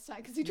someone this time,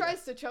 because he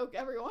tries to choke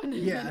everyone.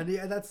 Yeah,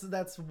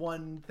 that's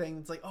one thing.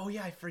 It's like, oh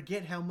yeah, I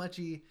forget how much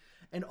he,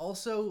 and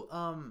also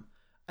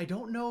I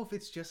don't know if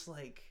it's just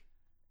like,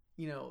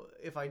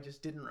 if I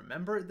just didn't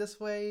remember it this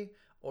way,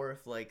 or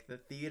if like the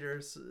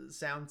theater's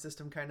sound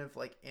system kind of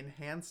like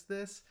enhanced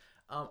this.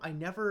 I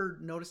never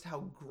noticed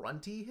how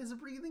grunty his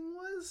breathing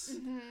was.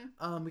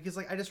 Mm-hmm. Because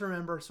like I just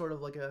remember sort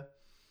of like a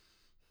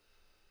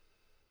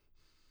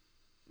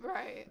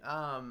right.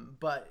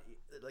 But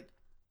like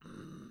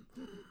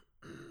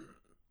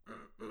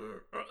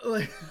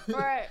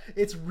right.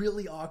 It's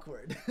really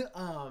awkward.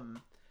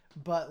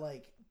 But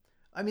like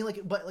I mean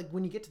like but like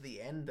when you get to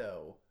the end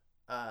though,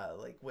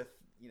 like with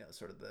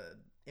sort of the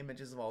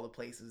images of all the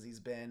places he's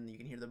been, you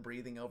can hear the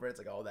breathing over it. It's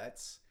like, oh,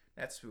 that's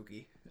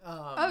spooky.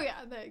 Oh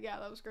yeah,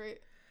 that was great.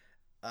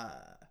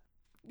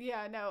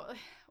 Yeah, no,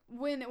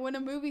 when a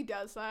movie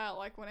does that,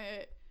 like when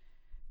it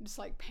just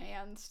like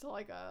pans to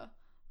like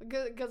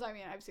because I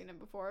mean I've seen it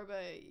before,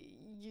 but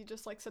you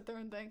just like sit there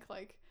and think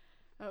like,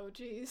 oh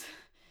geez,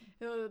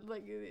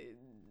 like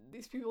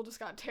these people just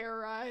got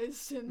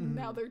terrorized and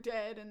now they're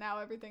dead and now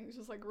everything's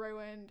just like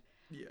ruined.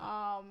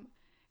 Yeah.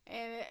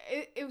 And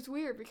it was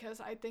weird because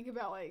I think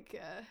about like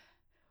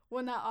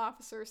when that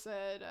officer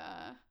said,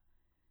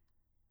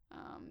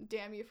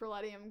 damn you for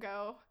letting him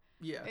go.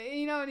 Yeah.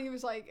 And he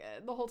was like,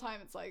 the whole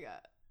time it's like,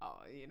 oh,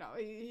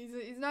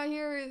 he's not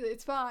here.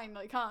 It's fine.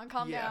 Like,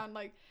 calm down.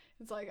 Like,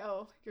 it's like,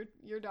 oh,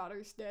 your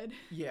daughter's dead.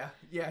 Yeah.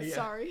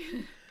 Sorry.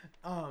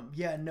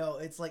 Yeah, no,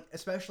 it's like,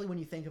 especially when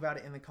you think about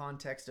it in the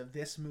context of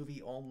this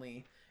movie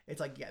only,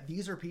 it's like, yeah,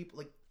 these are people,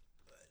 like,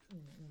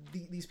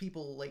 these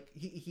people, like,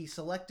 he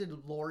selected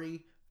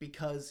Laurie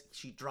because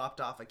she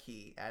dropped off a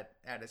key at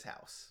his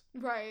house.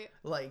 Right.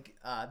 Like,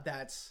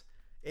 that's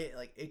it.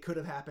 Like, it could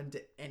have happened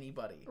to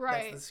anybody.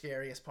 Right. That's the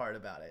scariest part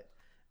about it.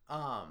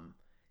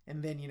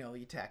 And then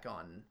you tack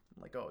on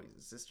like, oh,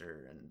 he's a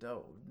sister, and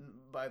oh,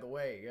 by the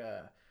way,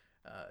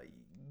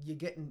 you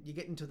get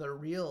into the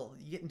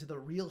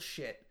real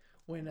shit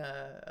when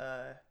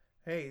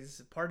hey,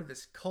 he's part of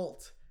this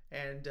cult,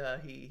 and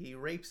he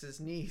rapes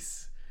his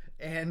niece.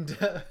 And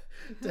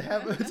to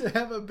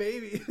have a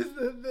baby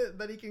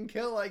that he can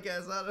kill, I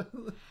guess.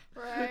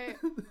 Right.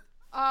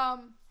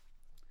 And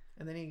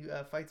then he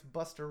fights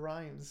Buster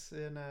Rhymes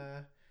in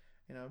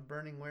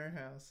Burning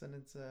Warehouse, and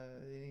it's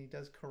and he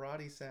does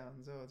karate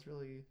sounds. Oh, it's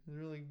really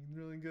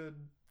good.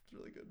 It's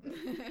really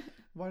good.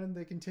 Why didn't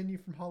they continue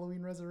from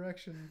Halloween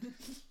Resurrection?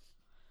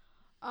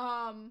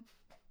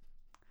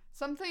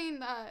 Something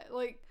that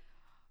like.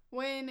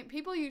 When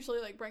people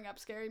usually like bring up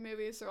scary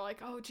movies, they're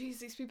like, "Oh,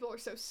 geez, these people are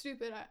so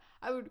stupid."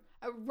 I would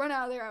run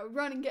out of there. I would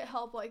run and get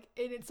help. Like,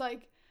 and it's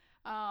like,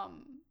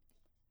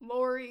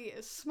 Laurie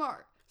is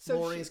smart. So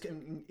Laurie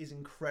is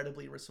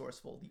incredibly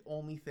resourceful. The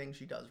only thing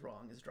she does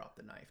wrong is drop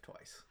the knife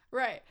twice.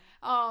 Right.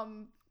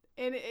 And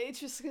it's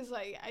just because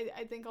like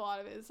I think a lot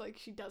of it is like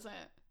she doesn't.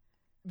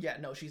 Yeah.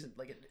 No, she's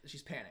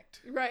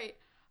panicked. Right.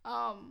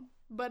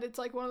 But it's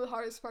like one of the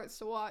hardest parts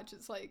to watch.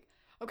 It's like,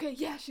 okay,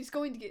 yeah, she's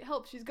going to get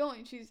help. She's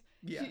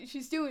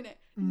doing it.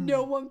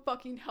 No one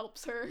fucking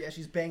helps her. Yeah,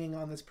 she's banging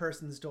on this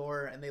person's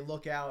door, and they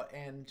look out,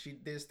 and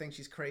they just think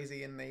she's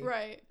crazy, and they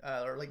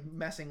are like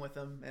messing with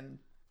them, and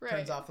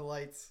turns off the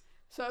lights.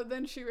 So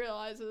then she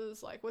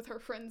realizes, like, with her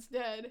friends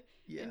dead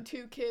and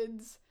 2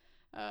 kids,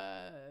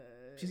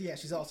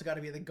 she's also got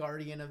to be the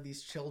guardian of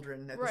these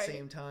children at the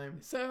same time.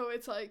 So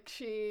it's like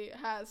she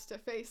has to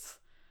face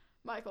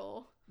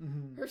Michael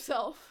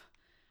herself,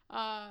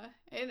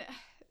 and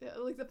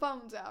like the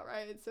phone's out,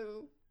 right?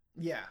 So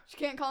yeah, she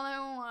can't call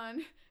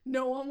 911.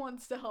 No one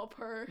wants to help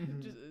her.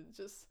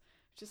 Just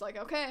like,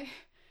 okay,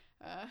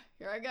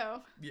 here I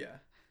go. Yeah,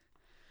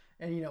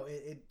 and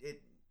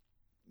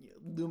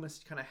Loomis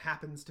kind of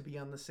happens to be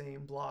on the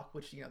same block,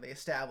 which they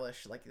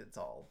establish like it's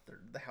all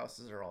the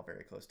houses are all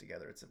very close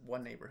together. It's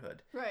one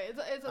neighborhood, right?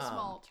 It's a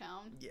small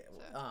town. Yeah,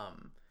 so.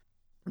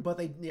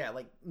 But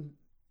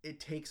it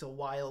takes a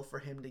while for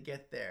him to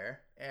get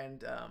there,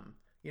 and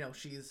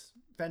she's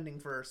fending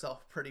for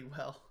herself pretty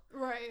well.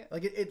 Right.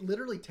 Like it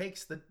literally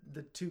takes the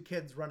 2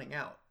 kids running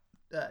out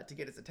to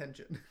get his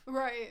attention.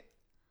 Right.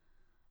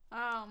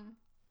 I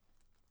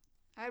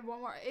had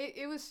one more.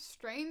 It was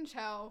strange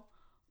how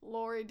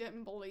Laurie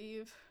didn't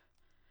believe,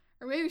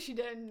 or maybe she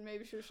didn't.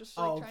 Maybe she was just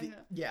like trying to.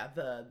 Yeah,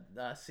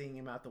 the seeing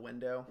him out the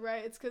window.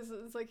 Right. It's because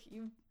it's like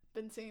you've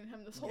been seeing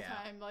him this whole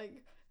time.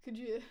 Like, could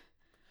you?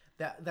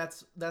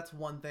 That's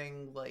one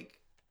thing. Like,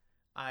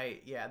 I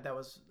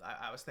was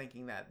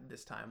thinking that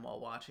this time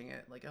while watching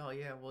it. Like, oh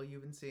yeah, well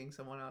you've been seeing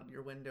someone out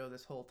your window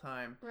this whole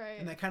time. Right.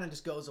 And that kind of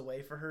just goes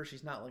away for her.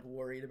 She's not like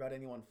worried about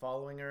anyone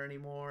following her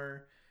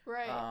anymore.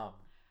 Right.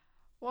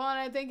 Well, and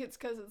I think it's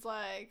because it's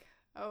like,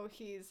 oh,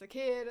 he's a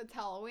kid, it's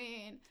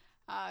Halloween.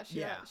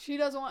 She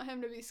doesn't want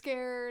him to be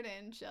scared,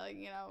 and she, like,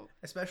 you know,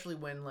 especially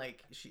when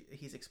like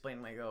he's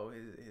explaining like, oh,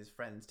 his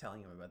friend's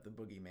telling him about the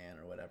boogeyman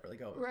or whatever.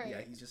 Like, oh, right.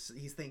 yeah,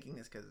 he's thinking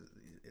this because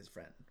his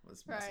friend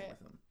was messing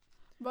with him.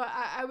 But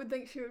I would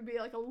think she would be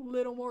like a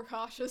little more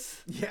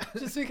cautious. Yeah.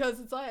 Just because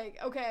it's like,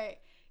 okay,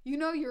 you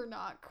know you're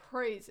not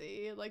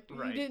crazy. Like,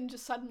 right. You didn't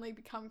just suddenly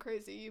become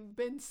crazy. You've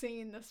been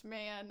seeing this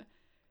man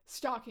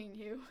stalking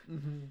you.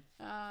 Mm-hmm.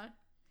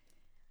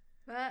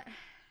 But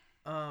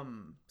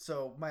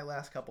so my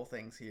last couple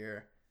things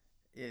here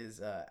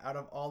is out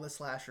of all the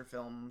slasher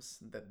films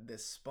that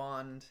this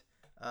spawned,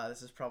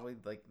 this is probably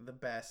like the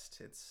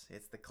best.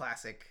 It's the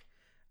classic.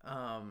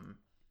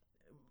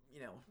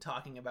 You know,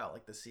 talking about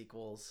like the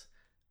sequels,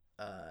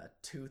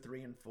 2,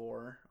 3, and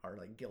 4 are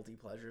like guilty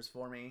pleasures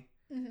for me.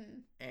 Mm-hmm.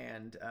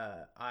 And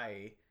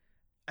I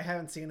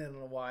haven't seen it in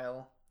a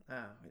while.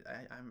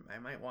 I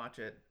might watch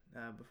it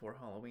before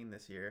Halloween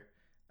this year.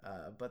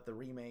 But the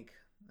remake,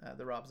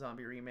 the Rob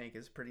Zombie remake,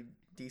 is pretty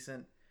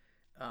decent.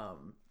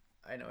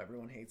 I know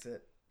everyone hates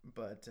it,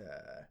 but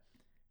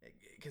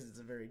because it's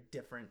a very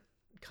different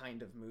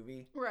kind of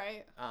movie,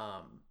 right?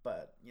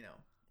 But you know,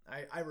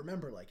 I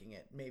remember liking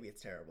it. Maybe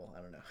it's terrible.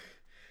 I don't know.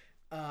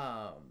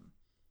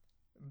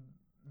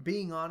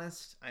 Being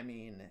honest, I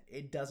mean,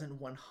 it doesn't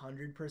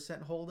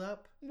 100% hold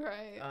up.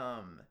 Right.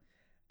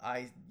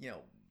 You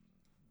know,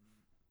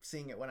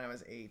 seeing it when I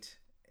was 8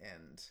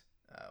 and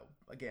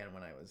again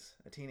when I was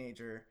a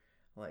teenager,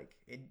 like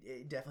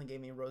it definitely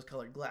gave me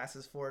rose-colored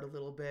glasses for it a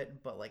little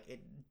bit, but like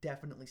it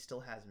definitely still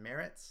has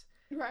merits.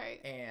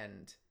 Right.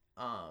 And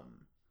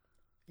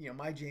you know,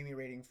 my Jamie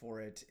rating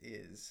for it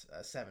is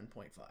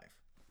 7.5.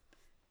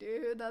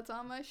 Dude, that's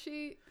on my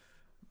sheet.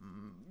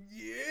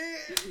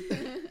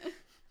 Yeah.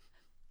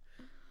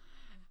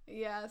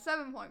 Yeah,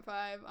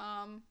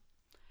 7.5.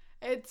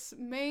 It's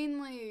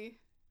mainly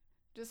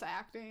just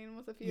acting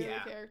with a few of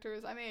the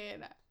characters. I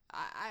mean,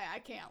 I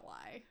can't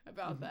lie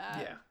about that.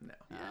 Yeah, no.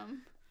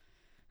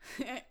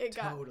 Yeah. It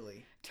got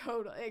totally.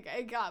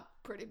 It got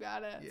pretty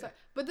bad at it. Yeah. So,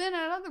 but then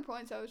at other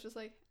points, I was just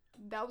like,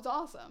 that was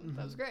awesome. Mm-hmm.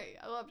 That was great.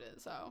 I loved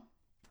it. So,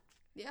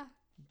 yeah.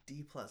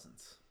 D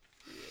Pleasance.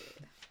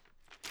 Yeah.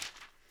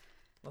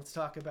 Let's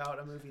talk about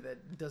a movie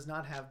that does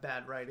not have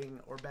bad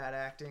writing or bad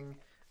acting,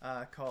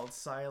 called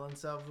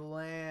Silence of the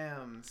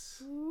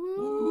Lambs.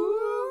 Ooh.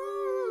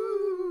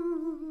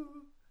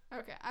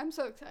 Okay, I'm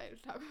so excited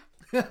to talk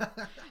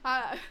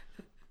about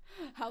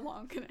how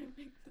long can I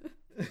make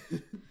this?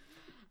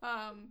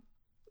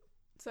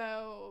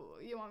 So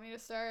you want me to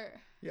start?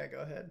 Yeah, go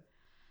ahead.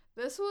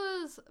 This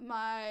was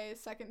my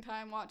second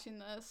time watching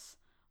this.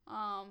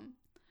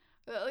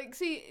 Like,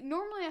 see,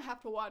 normally I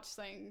have to watch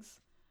things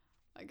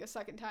like a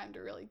second time to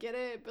really get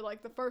it, but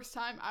like the first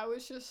time I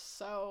was just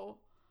so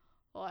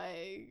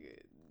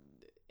like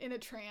in a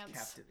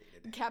trance,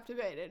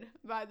 captivated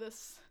by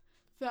this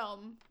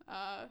film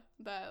that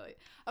like,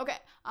 okay,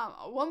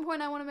 one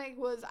point I want to make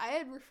was I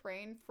had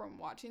refrained from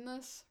watching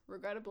this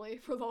regrettably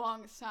for the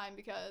longest time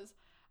because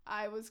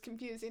I was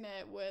confusing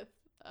it with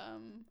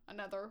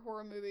another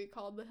horror movie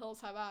called The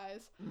Hills Have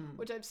Eyes,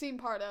 which I've seen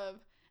part of.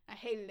 I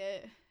hated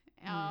it.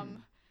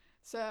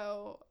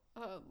 So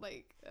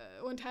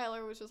when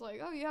Tyler was just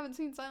like, oh, you haven't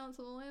seen Silence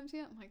of the Lambs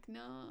yet? I'm like,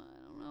 no,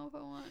 I don't know if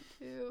I want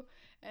to.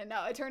 And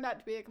no, it turned out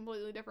to be a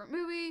completely different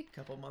movie. A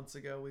couple months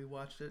ago, we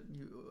watched it.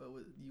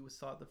 You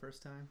saw it the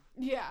first time?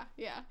 Yeah.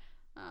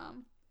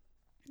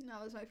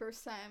 That was my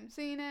first time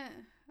seeing it.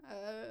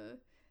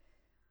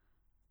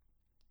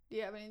 Do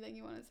you have anything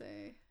you want to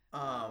say?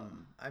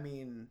 I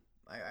mean,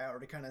 I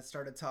already kind of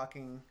started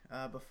talking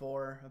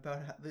before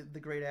about the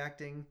great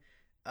acting.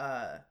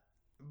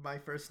 My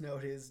first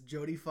note is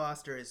Jodie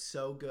Foster is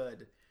so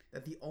good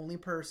that the only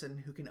person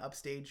who can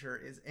upstage her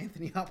is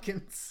Anthony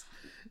Hopkins.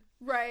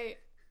 Right.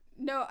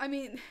 No, I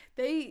mean,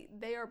 they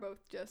are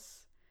both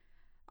just,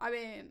 I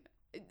mean,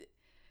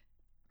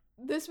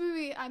 this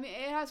movie, I mean,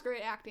 it has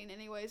great acting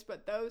anyways,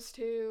 but those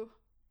two,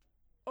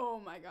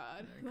 oh my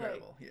god.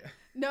 Incredible, like, yeah.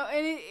 No,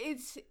 and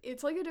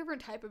it's like a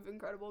different type of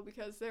incredible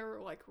because they're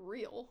like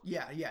real.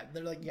 Yeah,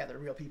 they're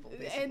real people,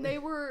 basically. And they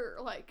were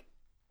like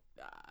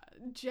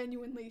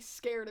genuinely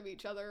scared of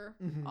each other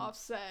off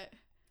set,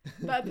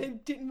 that they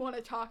didn't want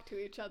to talk to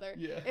each other.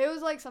 Yeah. It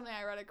was like something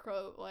I read a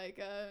quote,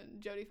 like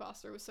Jodie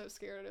Foster was so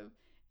scared of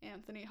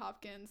Anthony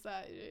Hopkins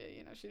that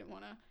she didn't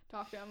want to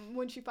talk to him.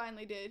 When she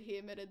finally did, he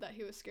admitted that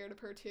he was scared of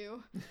her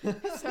too.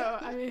 So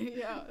I mean,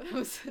 yeah,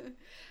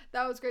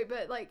 that was great.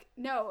 But like,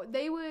 no,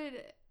 they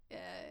would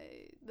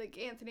like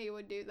Anthony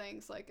would do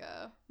things like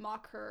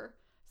mock her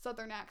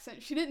Southern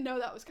accent. She didn't know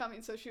that was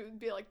coming, so she would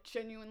be like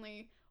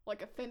genuinely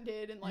like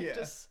offended and like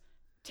just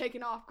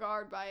taken off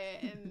guard by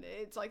it. And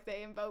it's like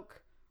they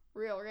invoke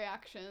real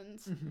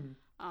reactions, and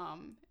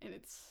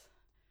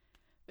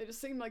they just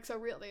seem like so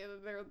real.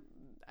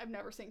 I've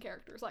never seen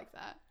characters like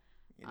that.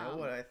 You know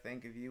what I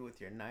think of you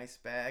with your nice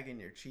bag and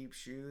your cheap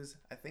shoes?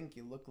 I think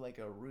you look like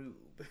a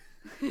rube.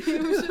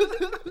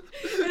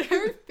 And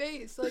her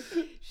face, like,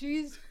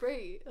 she's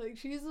great. Like,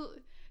 she's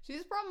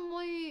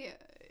probably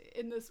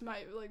in this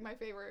my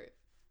favorite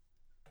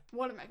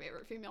one of my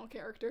favorite female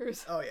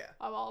characters Oh yeah.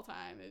 of all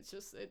time. It's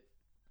just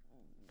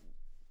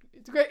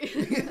it's great.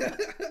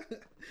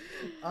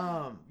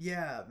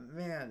 Yeah,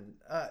 man.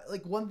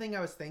 Like one thing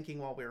I was thinking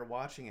while we were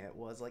watching it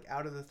was like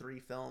out of the 3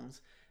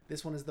 films,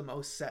 this one is the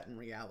most set in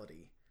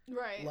reality.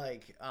 Right.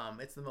 Like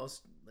it's the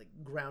most like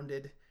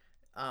grounded.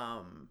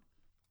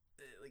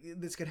 Like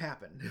this could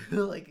happen.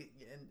 Like,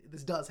 and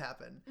this does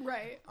happen.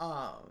 Right.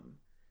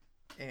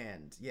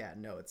 And yeah,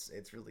 no,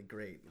 it's really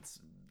great. It's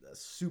a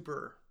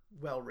super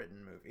well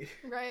written movie.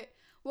 Right.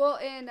 Well,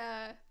 and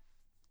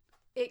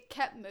it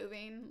kept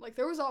moving. Like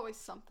there was always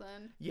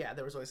something. Yeah,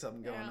 there was always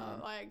something going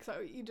on. Like so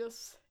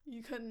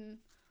you couldn't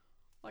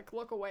like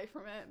look away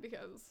from it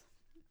because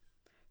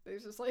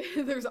there's just like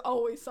there's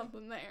always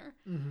something there.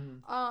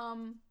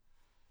 Mm-hmm.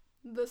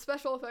 The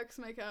special effects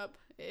makeup,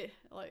 it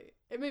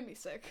made me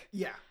sick.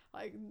 Yeah.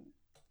 Like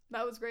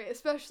that was great,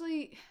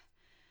 especially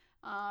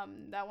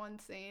that one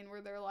scene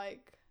where they're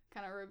like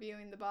kind of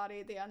reviewing the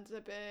body, they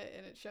unzip it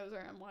and it shows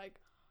her. I'm like,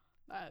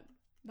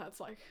 that's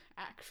like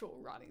actual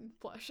rotting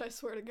flesh. I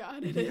swear to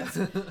God, it is.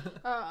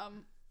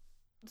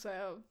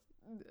 So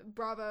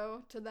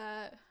bravo to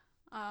that.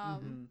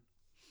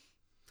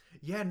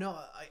 Yeah, no,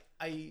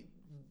 I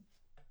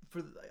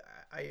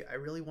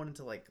really wanted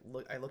to like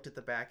look. I looked at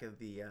the back of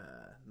the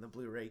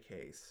Blu-ray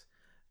case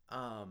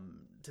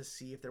to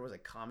see if there was a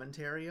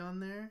commentary on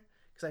there,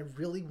 because I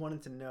really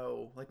wanted to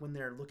know, like when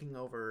they're looking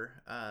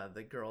over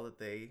the girl that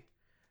they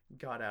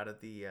got out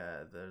of the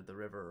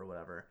river or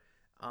whatever.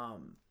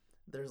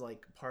 There's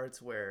like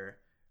parts where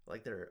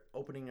like they're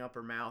opening up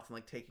her mouth and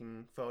like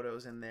taking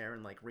photos in there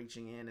and like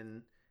reaching in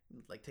and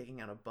like taking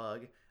out a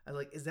bug. I was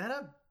like, is that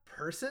a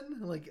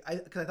person? Like,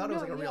 because I thought it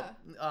was like a real.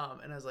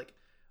 And I was like,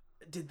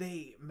 did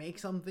they make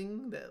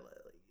something that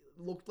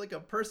looked like a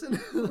person?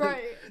 Like,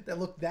 right. That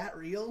looked that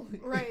real?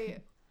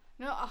 Right.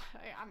 No,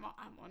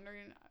 I'm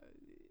wondering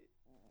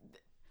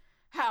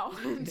how.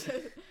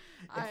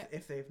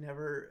 if they've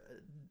never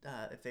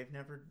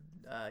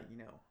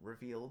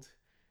revealed,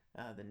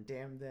 then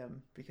damn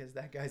them, because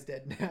that guy's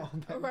dead now.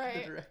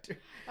 Right. The director.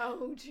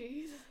 Oh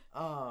jeez.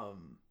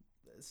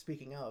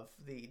 Speaking of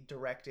the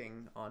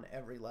directing on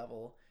every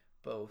level,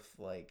 both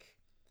like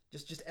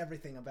just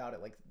everything about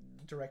it, like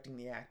directing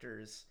the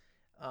actors,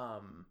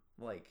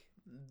 like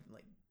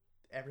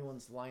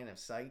everyone's line of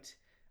sight,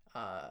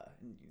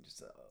 and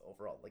just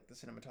overall like the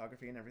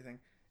cinematography and everything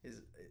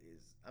is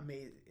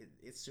amazing.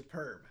 It's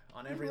superb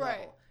on every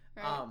level.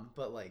 Right.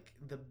 But like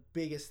the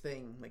biggest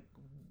thing, like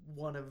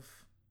one of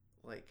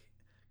like,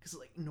 because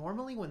like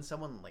normally when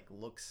someone like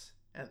looks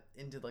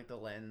into like the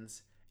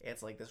lens,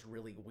 it's like this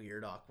really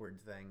weird, awkward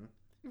thing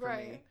for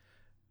me.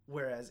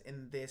 Whereas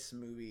in this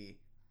movie,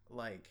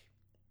 like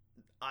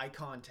eye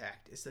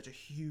contact is such a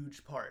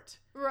huge part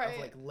of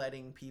like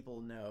letting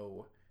people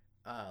know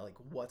like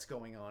what's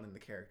going on in the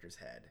character's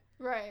head.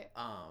 Right.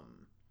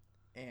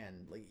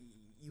 And like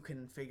you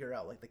can figure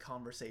out like the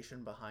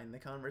conversation behind the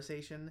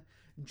conversation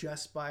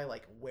just by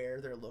like where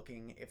they're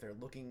looking. If they're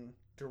looking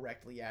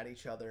directly at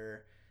each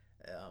other,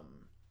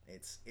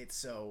 it's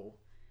so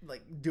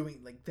like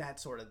doing like that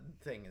sort of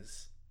thing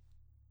is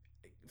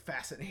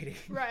fascinating.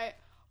 Right.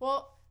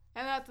 Well,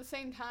 and at the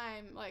same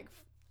time, like,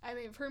 I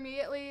mean, for me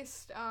at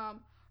least,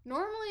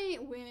 normally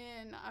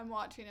when I'm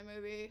watching a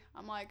movie,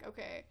 I'm like,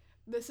 okay,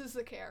 this is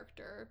the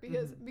character,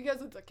 because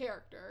it's a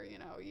character, you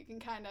know, you can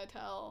kind of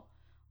tell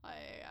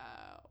like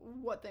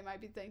what they might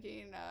be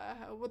thinking,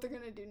 what they're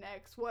gonna do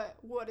next,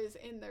 what is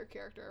in their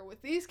character.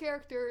 With these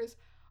characters,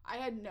 I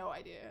had no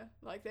idea.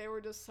 Like they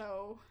were just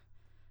so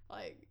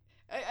like,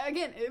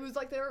 again, it was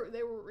like they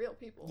were real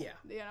people. Yeah.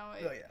 You know.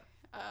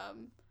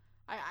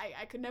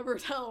 I could never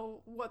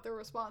tell what their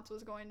response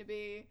was going to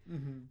be.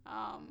 And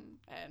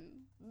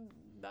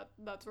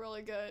that's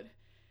really good.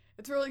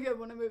 It's really good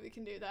when a movie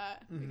can do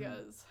that,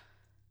 because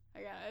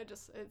again,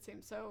 it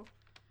seems so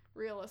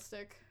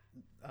realistic.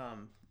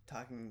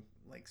 Talking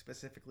like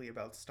specifically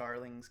about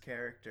Starling's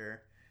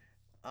character,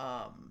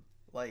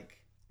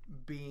 like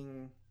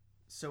being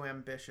so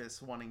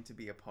ambitious, wanting to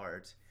be a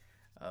part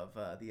of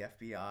the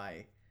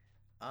FBI,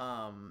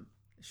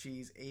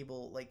 she's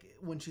able, like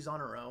when she's on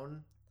her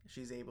own,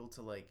 she's able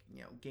to like,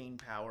 you know, gain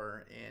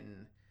power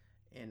and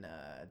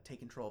take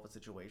control of a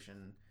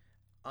situation.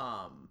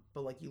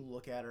 But like you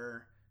look at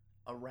her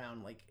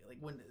around, like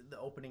when the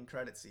opening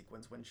credit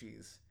sequence, when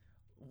she's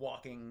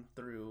walking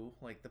through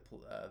like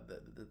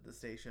the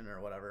station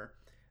or whatever,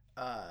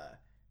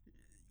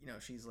 you know,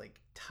 she's like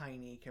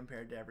tiny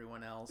compared to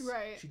everyone else.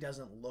 Right. She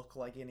doesn't look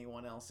like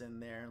anyone else in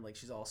there. Like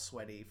she's all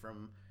sweaty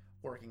from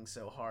working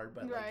so hard,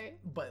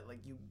 but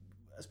like you,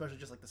 especially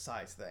just like the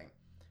size thing,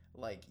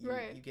 like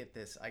you get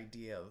this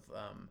idea of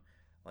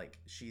like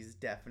she's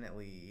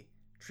definitely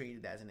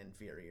treated as an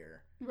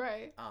inferior,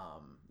 right?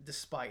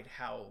 Despite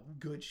how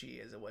good she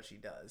is at what she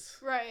does,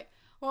 right?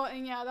 Well,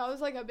 and yeah, that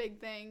was like a big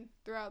thing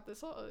throughout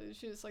this whole.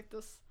 She was like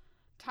this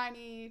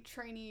tiny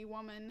trainee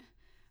woman.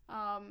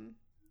 There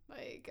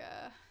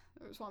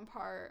was one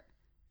part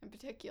in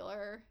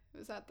particular. It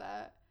was at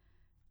that.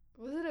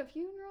 Was it a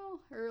funeral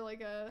or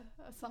like a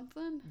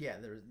something? Yeah,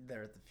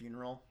 they're at the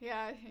funeral.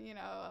 Yeah, you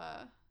know,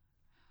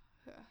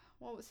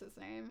 what was his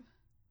name?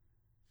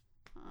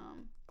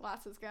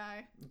 Glasses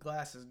guy.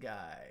 Glasses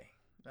guy.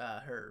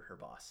 Her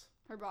boss.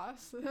 Her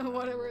boss.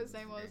 Whatever his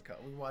name was.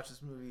 We watched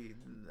this movie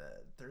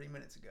 30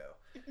 minutes ago.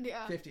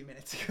 Yeah. 50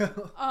 minutes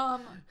ago.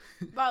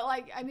 But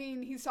like, I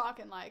mean, he's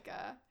talking like,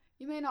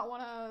 you may not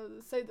want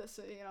to say this,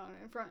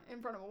 in front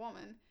of a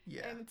woman.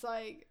 Yeah. And it's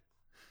like,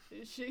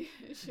 she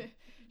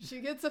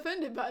gets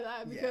offended by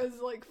that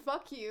because like,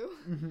 fuck you.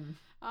 Mm-hmm.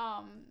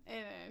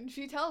 And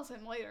she tells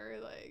him later,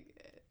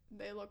 like,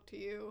 they look to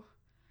you.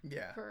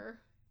 Yeah. For,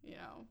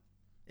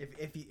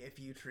 If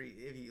you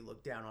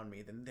look down on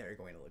me, then they're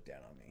going to look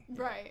down on me.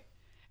 Right.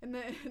 And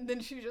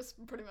then she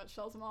just pretty much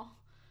tells them all.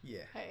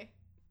 Yeah. Hey,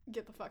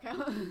 get the fuck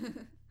out.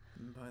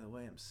 And by the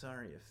way, I'm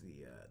sorry if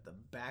the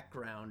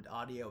background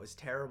audio is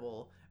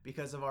terrible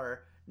because of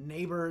our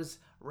neighbors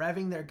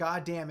revving their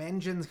goddamn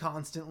engines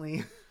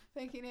constantly.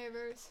 Thank you,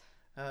 neighbors.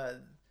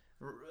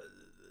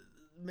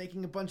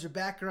 Making a bunch of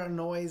background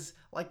noise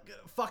like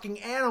fucking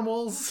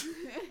animals.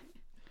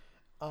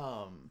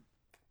 All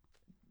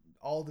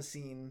the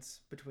scenes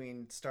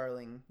between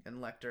Starling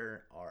and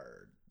Lecter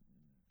are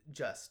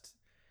just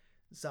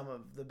some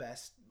of the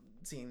best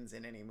scenes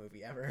in any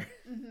movie ever.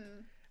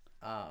 Mm-hmm.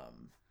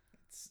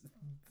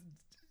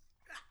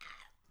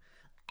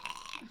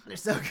 They're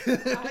so good.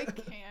 I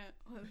can't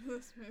with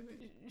this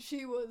movie.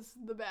 She was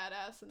the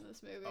badass in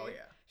this movie. Oh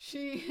yeah.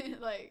 She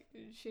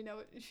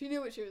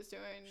knew what she was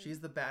doing. She's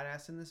the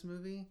badass in this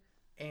movie,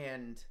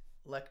 and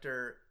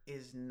Lecter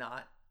is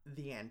not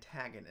the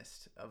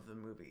antagonist of the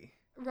movie.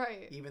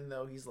 Right. Even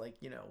though he's like,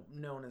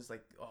 known as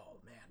like, oh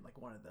man,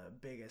 like one of the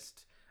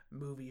biggest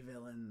movie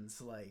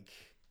villains, like.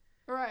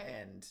 Right.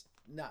 And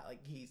not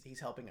like he's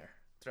helping her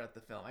throughout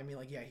the film. I mean,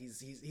 like, yeah,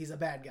 he's a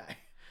bad guy.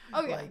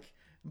 Oh yeah. Like,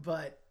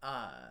 but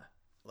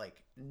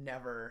like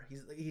never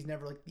he's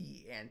never like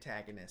the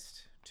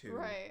antagonist to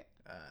right.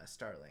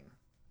 Starling.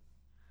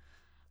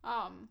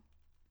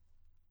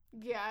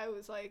 Yeah, I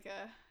was like,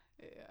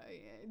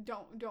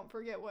 don't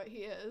forget what he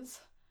is.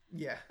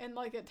 Yeah. And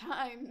like at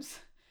times,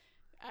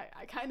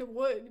 I kind of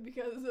would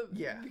because of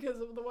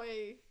the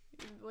way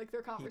like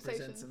their conversations. He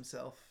presents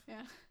himself.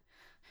 Yeah.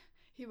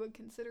 He would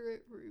consider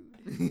it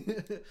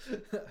rude.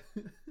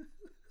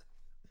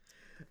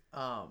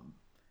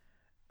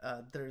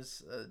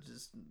 There's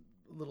just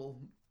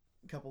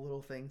couple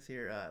little things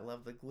here. I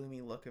love the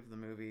gloomy look of the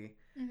movie.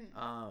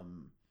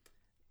 Mm-hmm.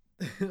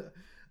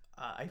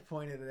 I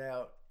pointed it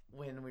out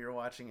when we were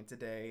watching it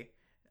today.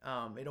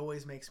 It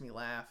always makes me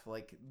laugh,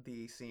 like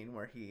the scene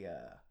where he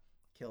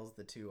kills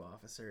the two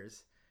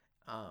officers.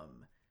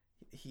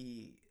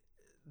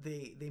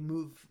 They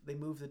move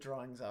the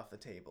drawings off the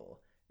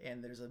table,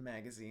 and there's a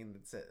magazine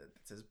that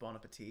says Bon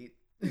Appetit.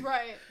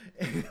 Right.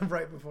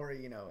 Right before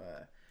he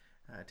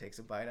takes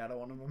a bite out of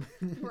one of them.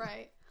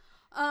 Right.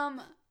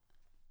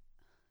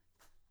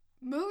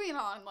 Moving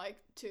on, like,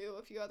 to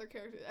a few other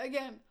characters.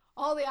 Again,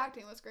 all the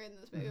acting was great in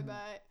this movie,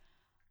 but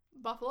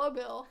Buffalo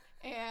Bill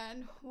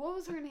and what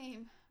was her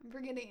name? I'm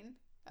forgetting.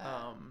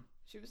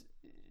 She was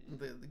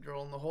the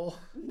girl in the hole.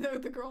 No,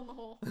 the girl in the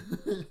hole.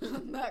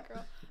 That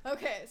girl.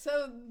 Okay,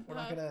 so we're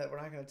not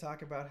gonna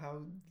talk about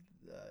how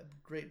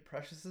great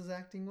Precious's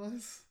acting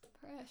was.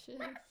 Precious.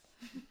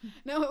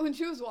 No, when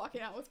she was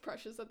walking out with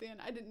Precious at the end,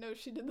 I didn't know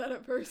she did that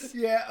at first.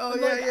 Yeah. Oh,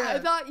 yeah, like, yeah. I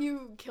thought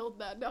you killed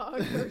that dog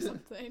or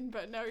something,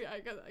 but no,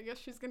 I guess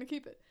she's gonna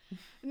keep it.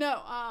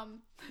 No,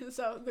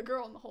 so the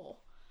girl in the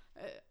hole,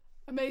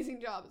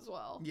 amazing job as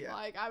well. Yeah.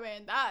 Like, I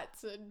mean,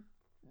 that's a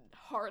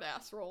hard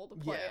ass role to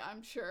play. Yeah.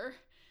 I'm sure.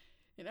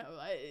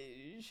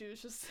 She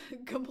was just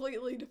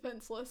completely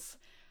defenseless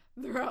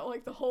throughout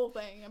like the whole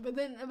thing. But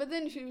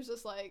then she was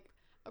just like,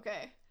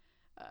 okay.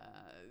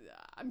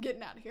 I'm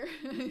getting out of here.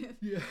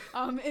 Yeah.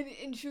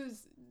 And she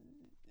was,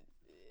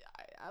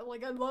 I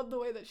love the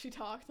way that she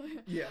talked.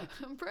 Like, yeah.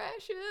 I'm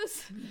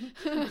Precious.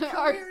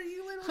 Come here,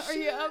 you little shit. Are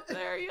you up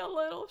there, you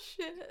little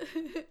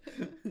shit?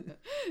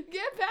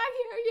 Get back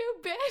here,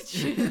 you bitch.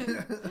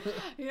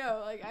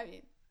 I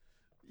mean.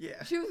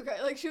 Yeah. She was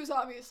great. Like, she was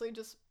obviously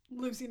just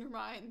losing her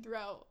mind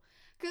throughout.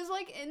 Because,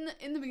 like,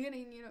 in the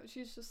beginning,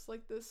 she's just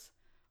like this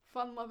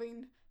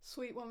fun-loving,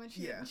 sweet woman.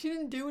 She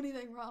didn't do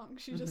anything wrong.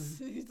 She just,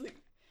 he's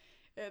like,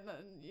 and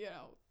then,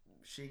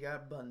 she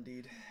got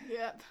bundied.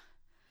 Yep.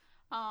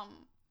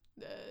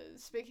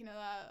 Speaking of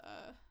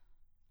that,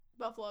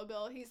 Buffalo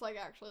Bill, he's like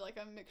actually like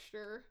a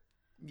mixture.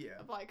 Yeah.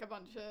 Of like a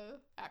bunch of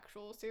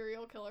actual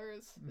serial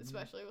killers,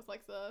 especially with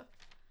like the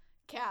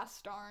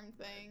cast arm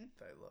thing.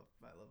 I love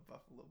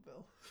Buffalo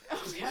Bill.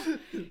 Oh yeah.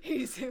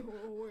 He's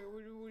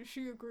was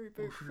she a great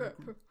big fat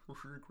person? Was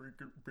she a great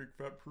big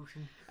fat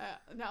person?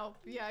 No,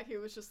 yeah, he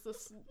was just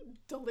this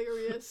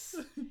delirious,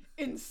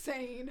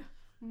 insane,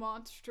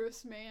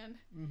 monstrous man.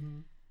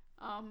 And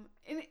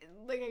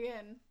like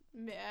again,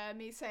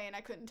 me saying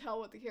I couldn't tell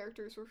what the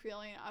characters were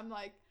feeling. I'm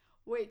like,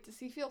 wait, does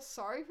he feel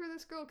sorry for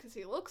this girl? Because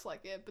he looks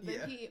like it, but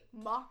then he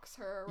mocks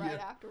her right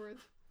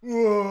afterwards.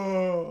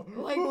 Whoa!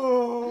 Like,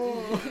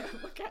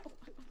 look at him.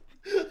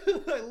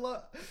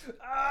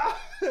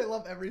 I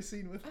love every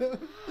scene with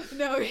him.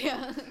 No,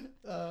 yeah.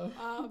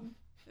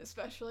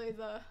 Especially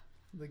the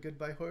The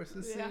Goodbye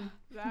Horses Yeah, scene?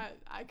 that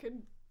I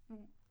could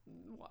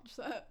watch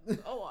that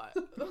a lot,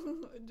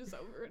 just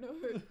over and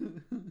over.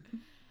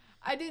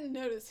 I didn't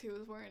notice he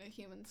was wearing a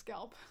human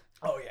scalp.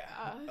 Oh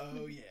yeah.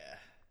 Oh yeah.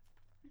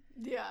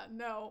 Yeah,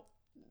 no,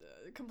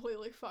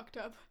 completely fucked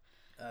up.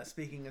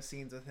 Speaking of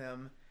scenes with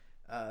him,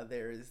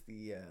 there is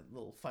the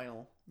little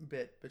final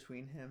bit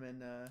between him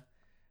and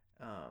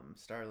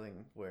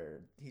Starling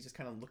where he's just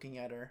kind of looking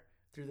at her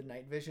through the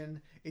night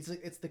vision. It's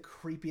like it's the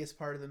creepiest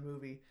part of the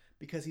movie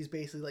because he's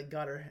basically like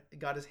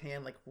got his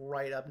hand like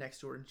right up next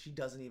to her and she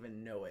doesn't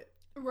even know it.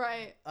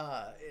 Right.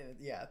 And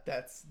yeah,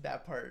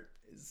 that part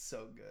is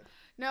so good.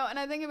 No, and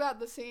I think about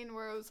the scene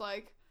where it was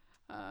like,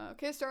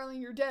 okay, Starling,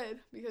 you're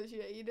dead because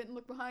you didn't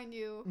look behind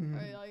you,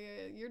 or like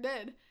you're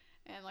dead,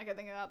 and like I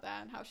think about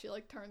that and how she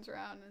like turns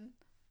around and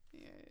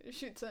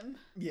shoots him.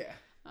 Yeah.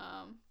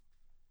 And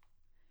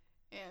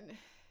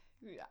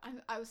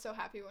I was so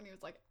happy when he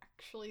was like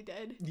actually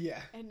dead.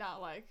 Yeah. And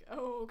not like,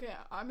 oh, okay,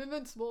 I'm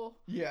invincible.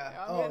 Yeah.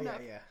 I'm Oh good yeah,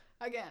 enough. yeah.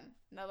 Again,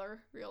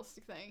 another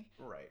realistic thing.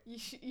 Right. You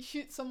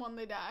shoot someone,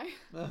 they die.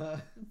 Uh-huh.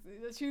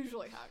 That's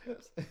usually how it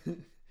goes.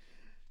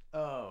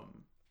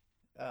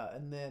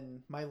 And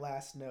then my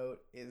last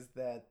note is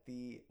that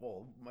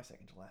my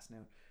second to last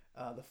note,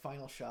 the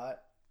final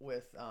shot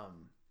with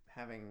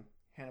having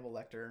Hannibal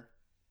Lecter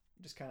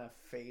just kind of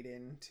fade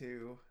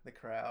into the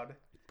crowd.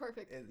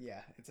 Perfect.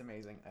 It's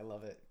amazing. I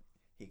love it.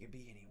 He could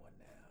be anyone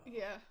now.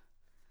 Yeah.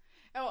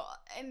 Oh,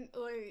 and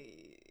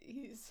like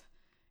he's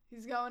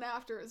going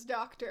after his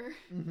doctor.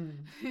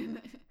 Mm-hmm.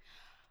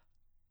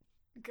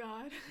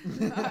 God,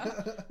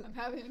 I'm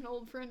having an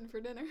old friend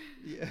for dinner.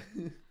 Yeah.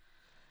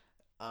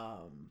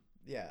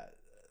 Yeah.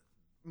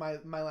 My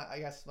I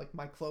guess like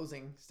my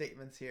closing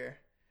statements here.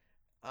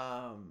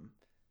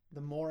 The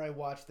more I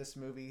watch this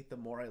movie, the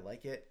more I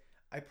like it.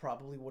 I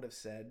probably would have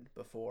said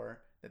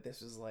before that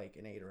this was like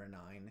an 8 or a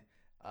 9.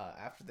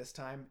 After this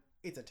time,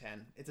 it's a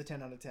 10. It's a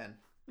 10 out of 10.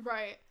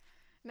 Right.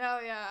 No,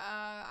 yeah.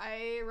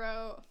 I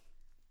wrote.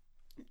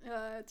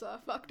 It's a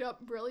fucked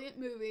up, brilliant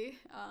movie.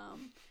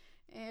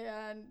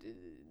 And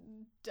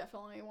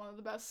definitely one of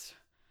the best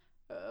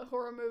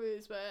horror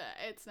movies, but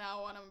it's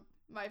now one of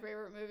my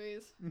favorite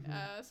movies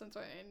since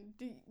I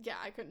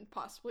couldn't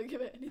possibly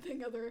give it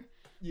anything other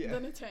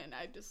than a 10.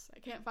 I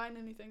can't find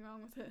anything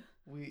wrong with it.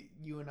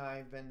 You and I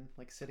have been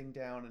like sitting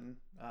down and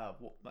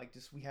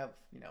we have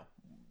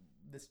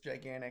this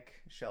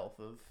gigantic shelf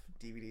of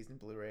DVDs and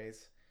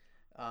Blu-rays,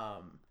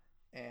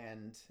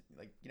 and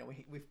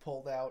we've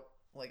pulled out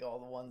like all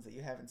the ones that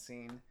you haven't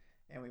seen,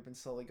 and we've been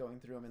slowly going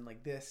through them, and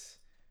like this,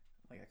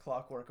 like A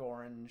Clockwork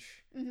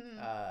Orange,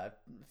 a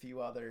few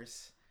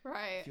others.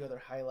 Right. A few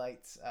other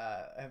highlights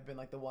have been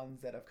like the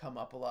ones that have come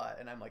up a lot,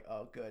 and I'm like,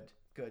 oh, good.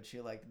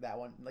 She liked that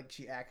one. Like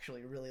she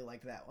actually really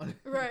liked that one.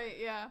 Right.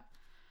 Yeah.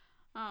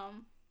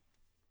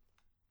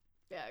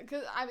 Yeah,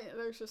 because I mean,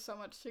 there's just so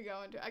much to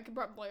go into. I could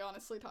probably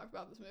honestly talk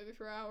about this movie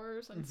for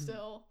hours and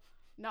still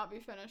not be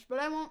finished, but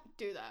I won't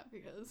do that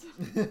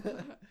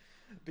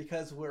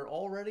because we're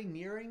already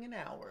nearing an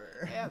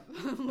hour. Yep.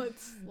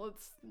 Let's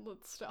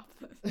stop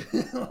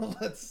this.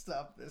 Let's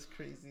stop this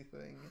crazy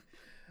thing.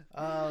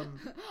 I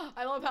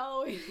love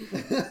Halloween.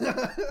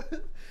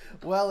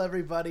 Well,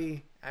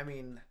 everybody, I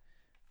mean,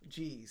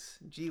 gee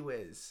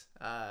whiz.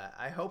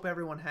 I hope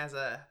everyone has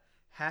a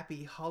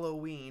happy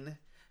Halloween,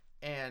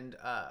 and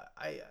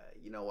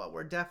you know what?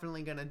 We're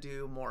definitely gonna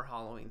do more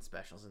Halloween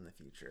specials in the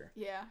future.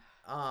 Yeah.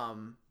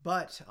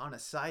 But on a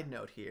side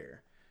note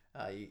here,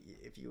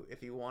 if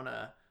you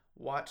wanna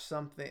watch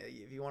something,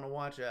 if you wanna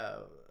watch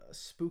a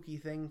spooky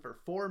thing for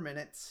 4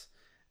 minutes,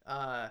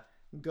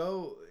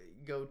 go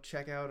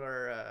check out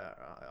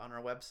on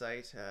our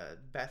website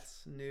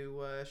Beth's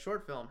new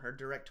short film, her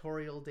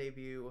directorial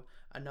debut,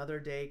 Another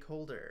Day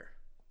Colder.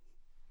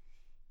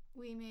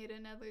 We made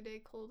Another Day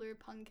Colder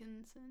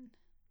pumpkins and.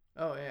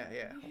 Oh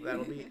yeah.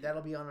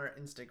 That'll be on our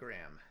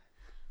Instagram.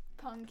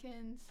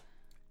 Pumpkins.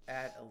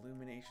 At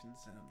Illumination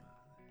Cinema.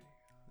 There you go.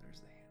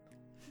 There's the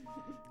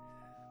handle.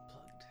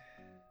 Plugged.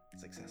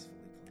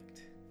 Successfully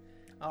plugged.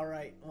 All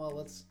right. Well,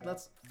 let's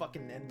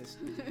fucking end this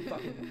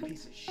fucking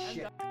piece of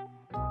shit.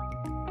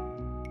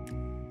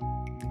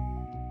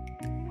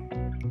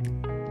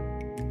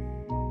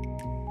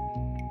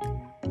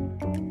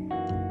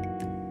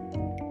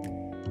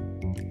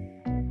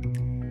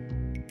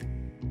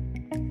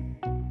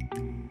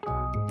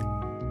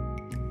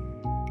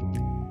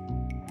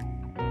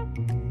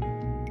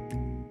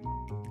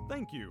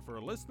 Thank you for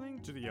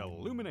listening to the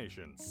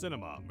Illumination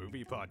Cinema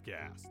Movie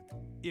Podcast.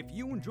 If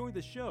you enjoyed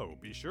the show,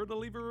 be sure to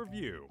leave a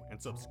review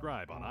and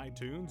subscribe on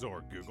iTunes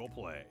or Google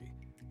Play.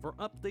 For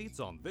updates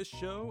on this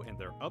show and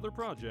their other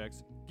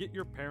projects, get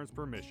your parents'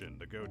 permission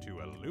to go to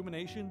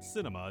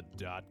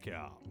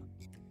illuminationcinema.com.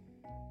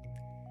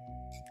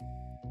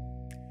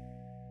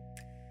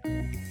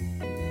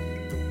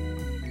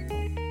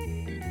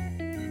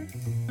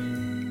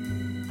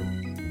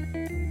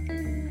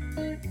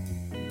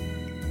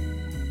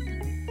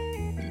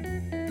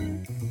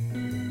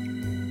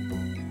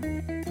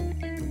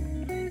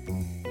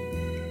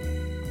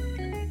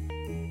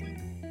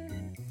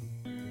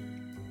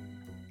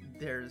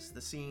 there's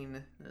the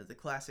scene, the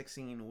classic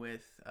scene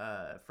with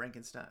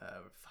Frankenstein.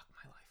 Fuck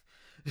my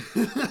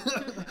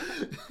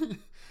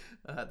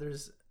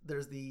life.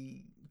 There's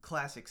the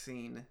classic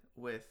scene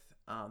with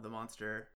the monster